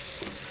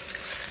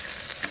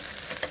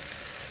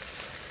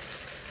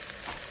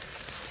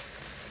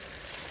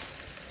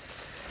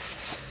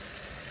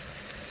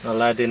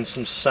 I'll add in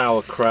some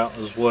sauerkraut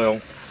as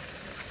well.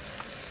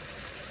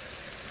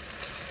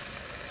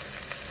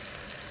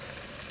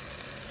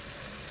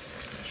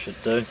 That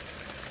should do.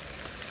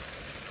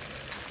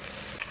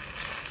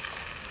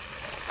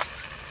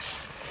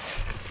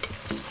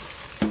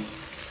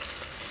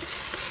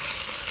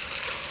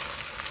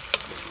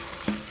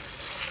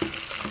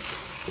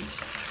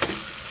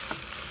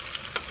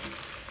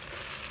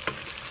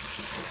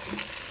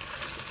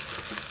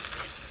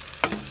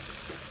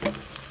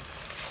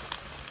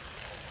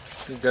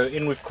 Go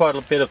in with quite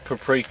a bit of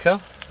paprika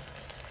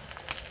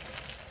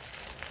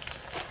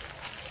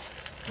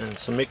and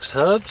some mixed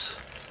herbs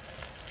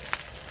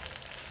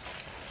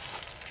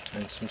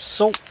and some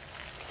salt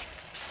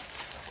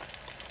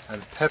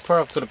and pepper.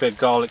 I've got a bit of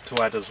garlic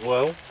to add as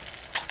well.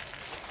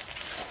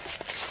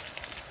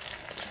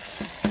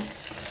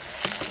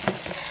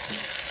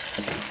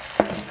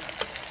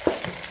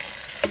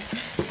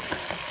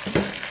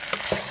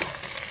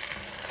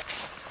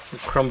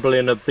 Crumble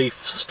in a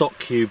beef stock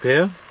cube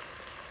here.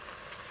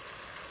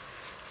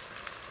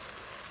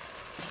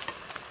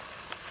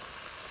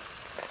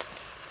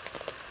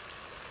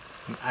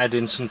 And add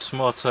in some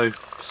tomato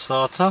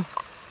passata.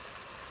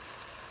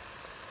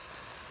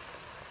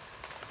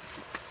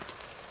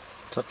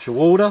 Touch of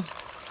water.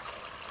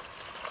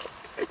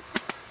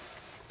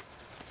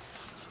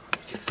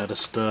 Give that a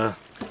stir.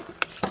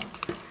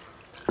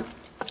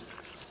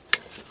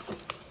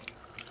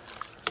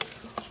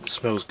 It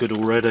smells good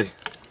already.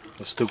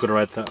 I've still got to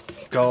add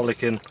that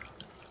garlic in.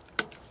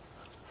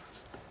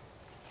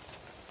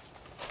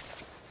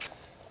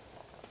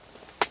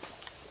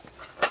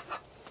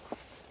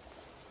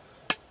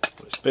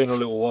 It's been a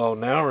little while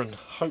now, and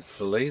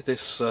hopefully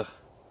this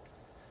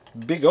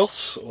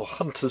bigos or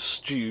hunter's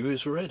stew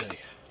is ready.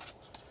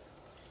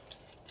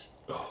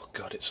 Oh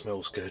god, it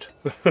smells good.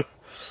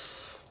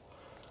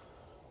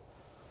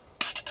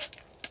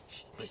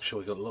 Make sure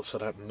we got lots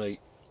of that meat.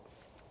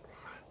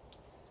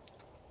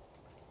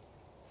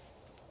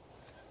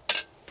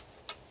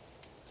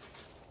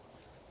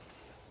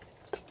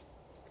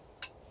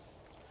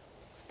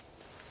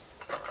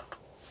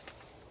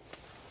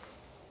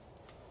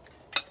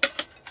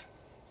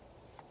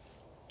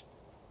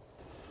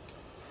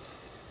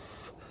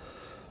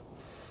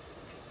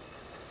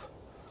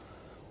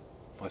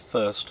 My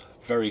first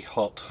very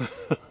hot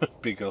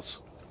bigos.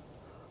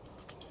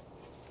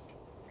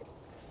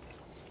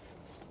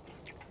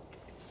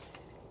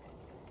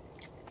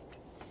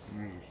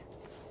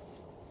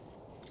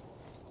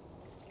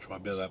 Try a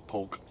bit of that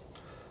pork.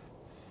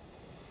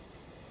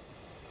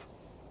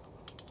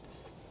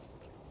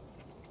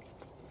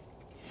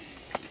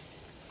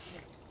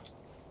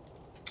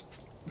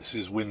 This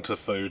is winter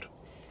food.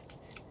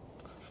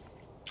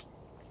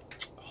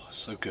 Oh, it's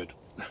so good.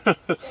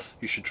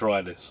 You should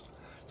try this.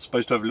 It's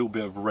supposed to have a little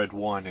bit of red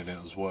wine in it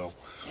as well,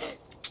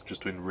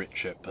 just to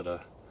enrich it, but I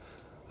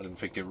didn't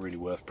think it really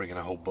worth bringing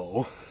a whole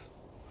bottle.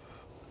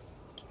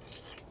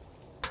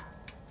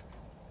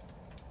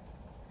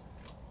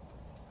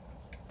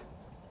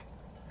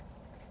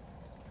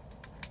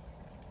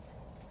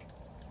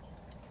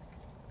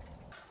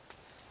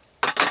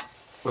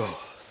 Oh,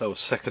 that was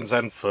seconds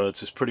and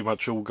thirds. It's pretty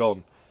much all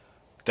gone.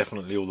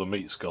 Definitely all the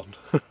meat's gone.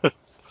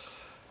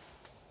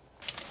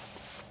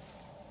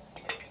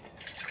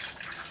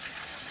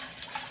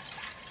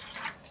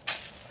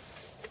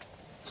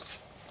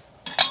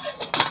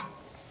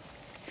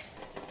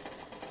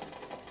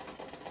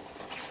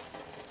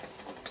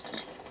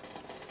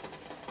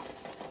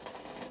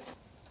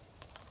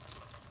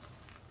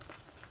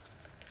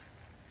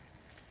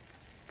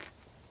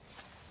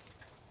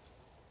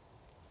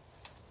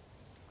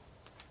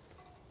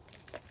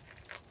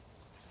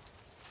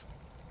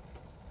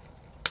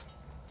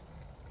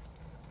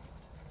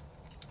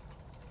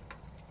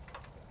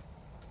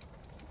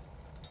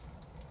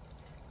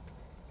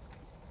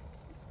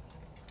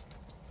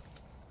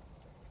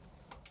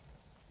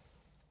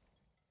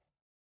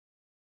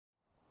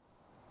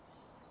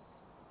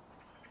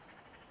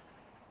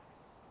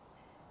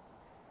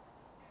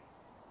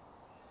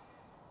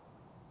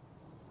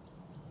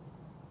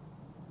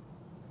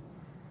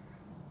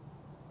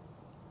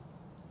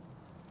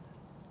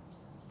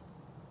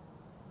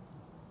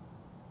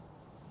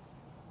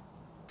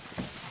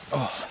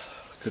 Oh,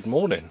 good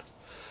morning.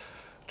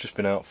 Just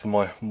been out for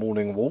my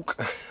morning walk.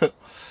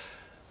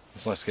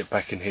 It's nice to get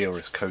back in here where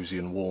it's cosy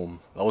and warm.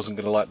 I wasn't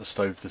going to light the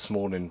stove this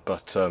morning,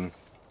 but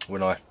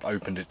when I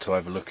opened it to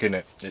have a look in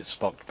it, it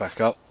sparked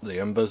back up, the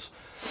embers.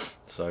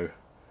 So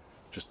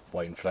just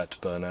waiting for that to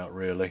burn out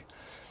really.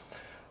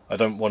 I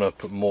don't want to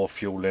put more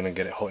fuel in and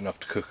get it hot enough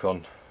to cook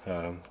on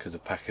because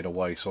of packing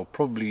away, so I'll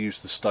probably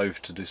use the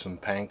stove to do some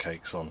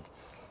pancakes on.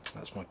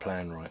 That's my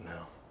plan right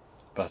now.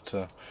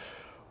 But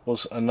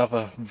was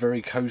another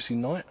very cosy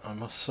night, I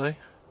must say.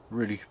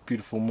 Really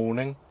beautiful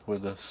morning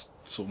with the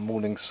sort of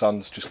morning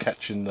sun's just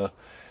catching the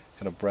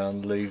kind of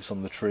brown leaves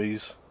on the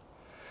trees.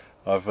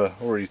 I've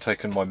already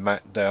taken my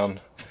mat down.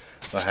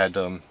 I had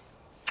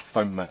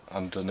foam mat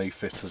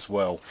underneath it as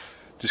well,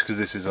 just because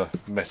this is a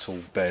metal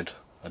bed.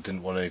 I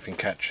didn't want anything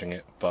catching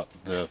it, but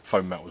the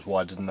foam mat was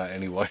wider than that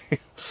anyway.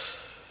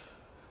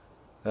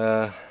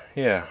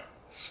 Yeah,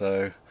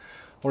 so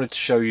I wanted to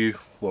show you,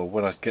 well,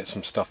 when I get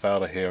some stuff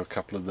out of here, a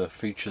couple of the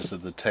features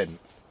of the tent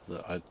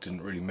that I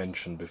didn't really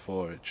mention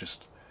before. It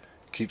just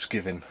keeps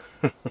giving.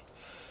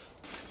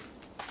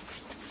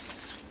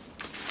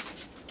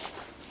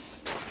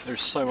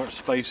 There's so much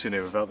space in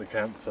here without the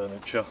camp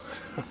furniture.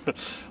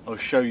 I'll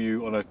show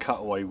you on a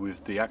cutaway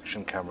with the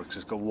action camera because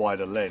it's got a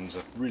wider lens.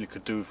 I really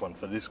could do with one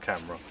for this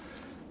camera.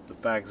 The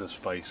bags of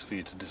space for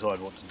you to decide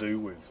what to do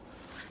with.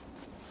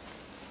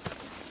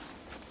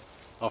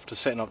 After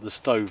setting up the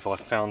stove, I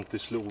found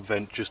this little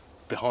vent just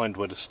behind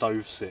where the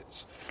stove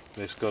sits.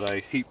 And it's got a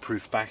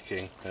heat-proof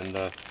backing and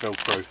a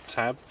Velcro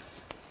tab,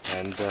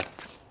 and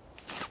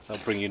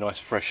That'll bring you nice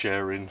fresh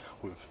air in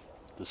with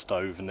the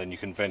stove, and then you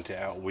can vent it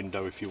out a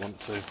window if you want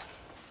to.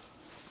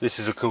 This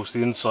is of course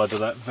the inside of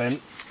that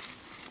vent,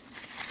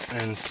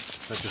 and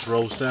that just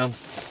rolls down,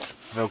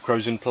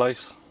 velcros in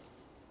place.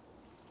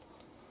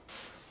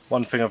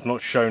 One thing I've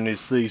not shown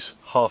is these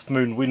half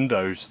moon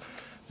windows.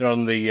 They're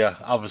on the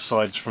other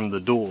sides from the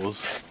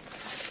doors,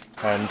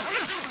 and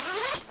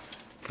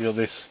you've got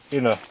this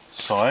inner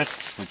side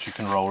which you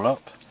can roll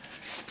up.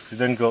 You've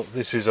then got,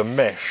 this is a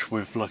mesh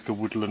with like a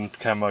woodland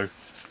camo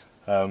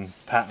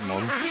pattern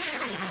on.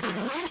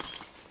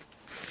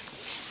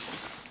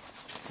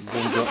 You've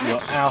then got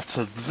your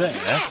outer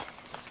there,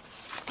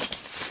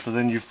 but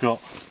then you've got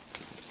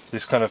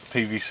this kind of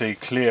PVC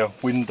clear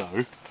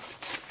window,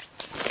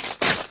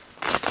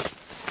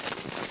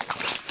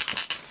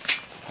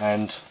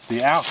 and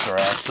the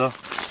outer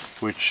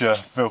which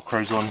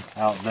velcros on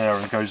out there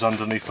and goes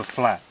underneath a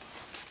flap.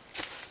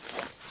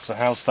 So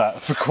how's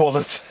that for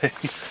quality?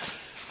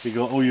 You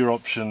got all your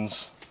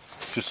options,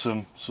 just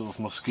some sort of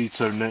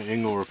mosquito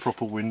netting or a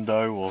proper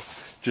window, or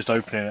just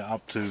opening it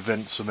up to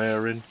vent some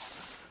air in.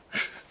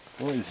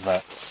 What is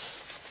that?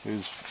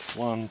 There's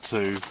 1,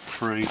 2,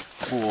 3,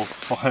 4,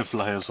 5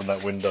 layers on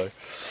that window.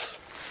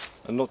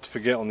 And not to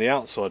forget, on the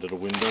outside of the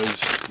windows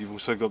you've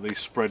also got these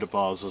spreader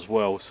bars as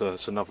well, so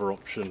it's another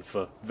option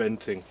for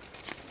venting.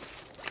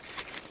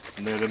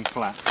 And they're them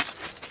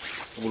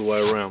flaps all the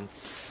way around.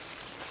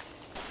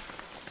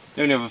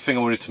 The only other thing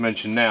I wanted to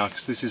mention now,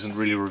 because this isn't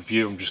really a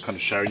review, I'm just kind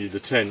of showing you the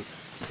tent,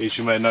 is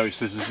you may notice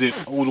there's a zip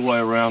all the way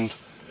around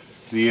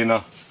the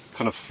inner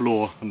kind of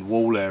floor and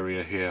wall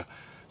area here.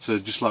 So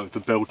just like with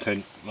the bell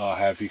tent that I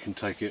have, you can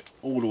take it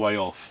all the way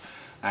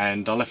off,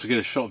 and I'll have to get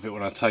a shot of it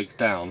when I take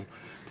down.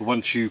 But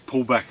once you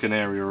pull back an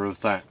area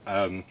of that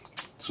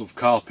sort of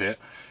carpet,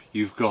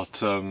 you've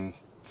got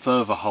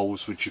further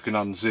holes which you can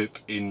unzip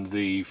in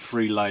the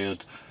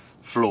 3-layered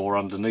floor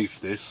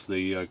underneath this,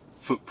 the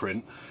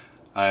footprint,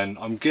 and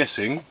I'm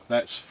guessing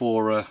that's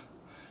for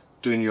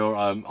doing your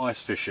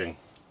ice fishing.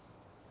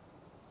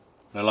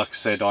 Now, like I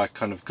said, I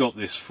kind of got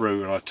this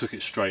through and I took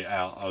it straight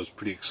out. I was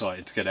pretty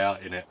excited to get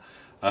out in it.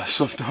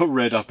 So I've not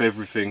read up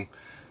everything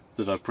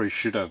that I probably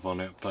should have on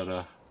it, but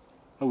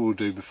I will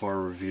do before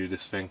I review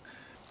this thing.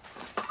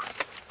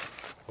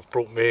 I've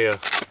brought me a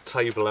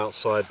table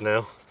outside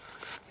now.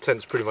 The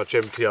tent's pretty much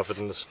empty other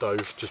than the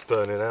stove just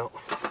burning out.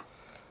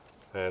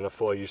 And I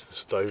thought I'd use the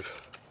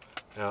stove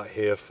out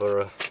here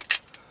for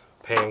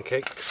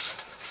pancakes.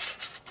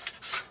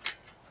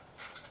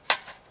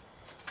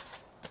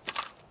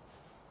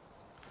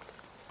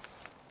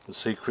 The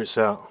secret's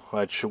out. I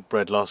had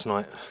shortbread last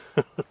night.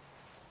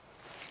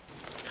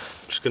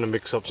 Just going to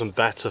mix up some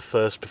batter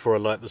first before I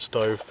light the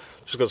stove.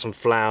 Just got some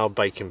flour,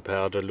 baking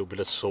powder, a little bit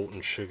of salt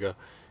and sugar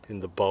in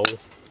the bowl.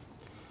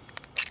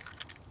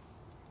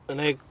 An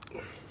egg.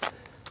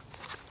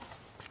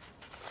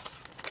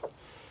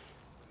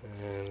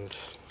 And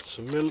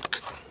some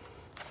milk.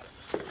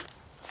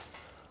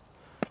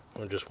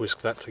 I'll just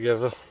whisk that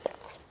together.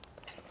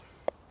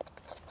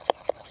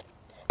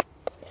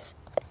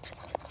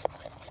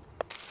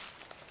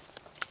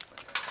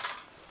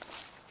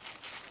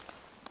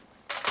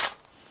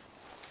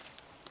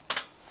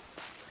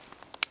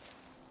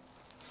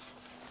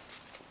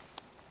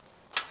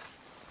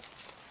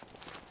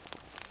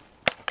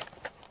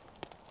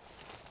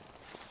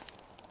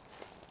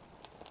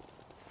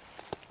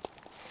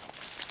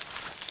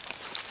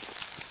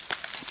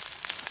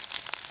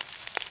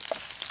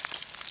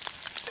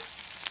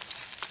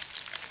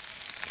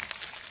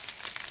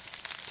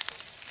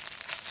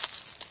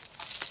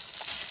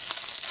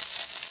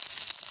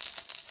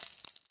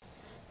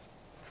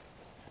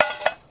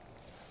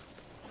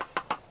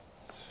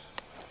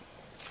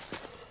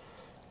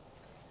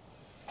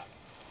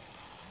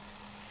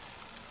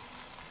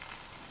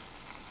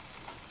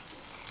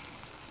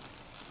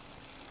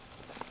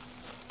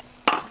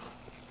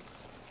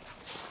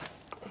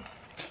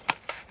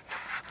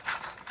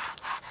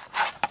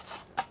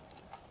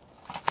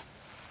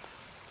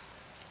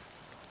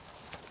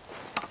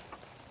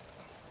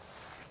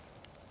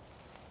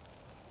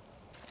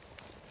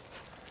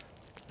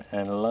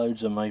 And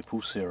loads of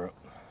maple syrup.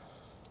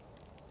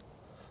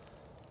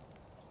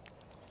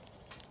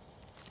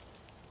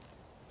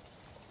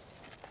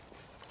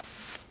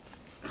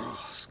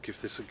 Oh, let's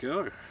give this a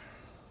go.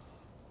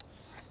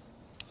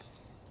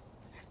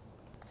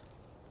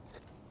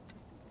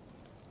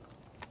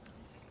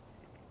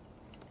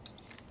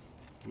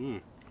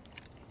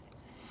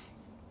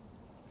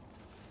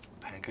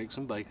 Pancakes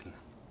and bacon.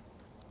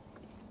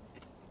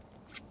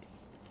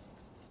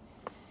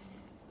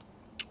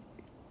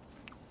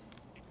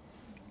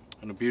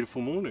 And a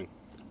beautiful morning.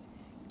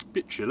 A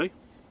bit chilly.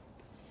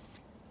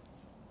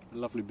 A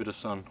lovely bit of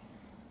sun.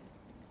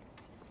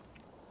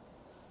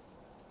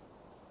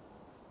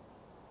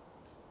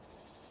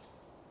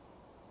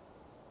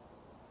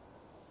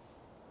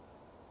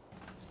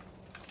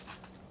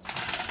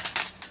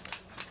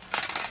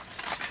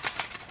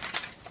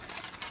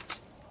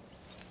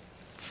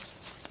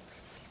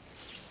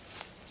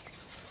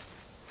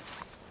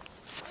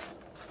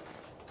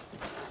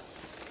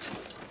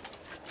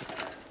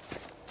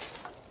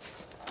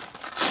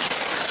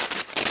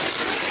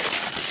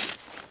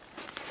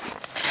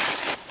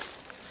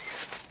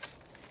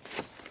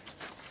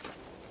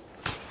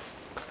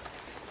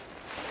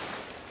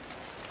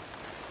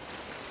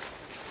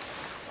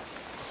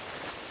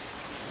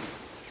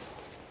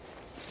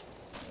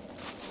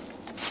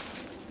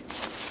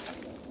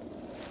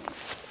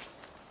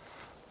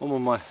 I'm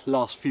on my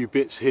last few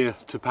bits here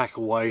to pack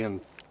away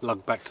and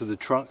lug back to the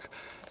truck.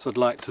 So I'd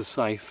like to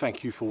say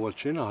thank you for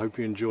watching. I hope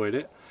you enjoyed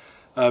it.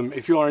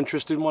 If you are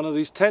interested in one of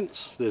these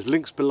tents, there's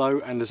links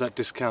below and there's that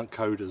discount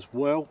code as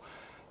well.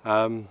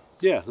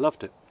 Yeah,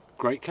 loved it.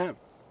 Great camp.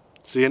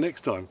 See you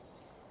next time.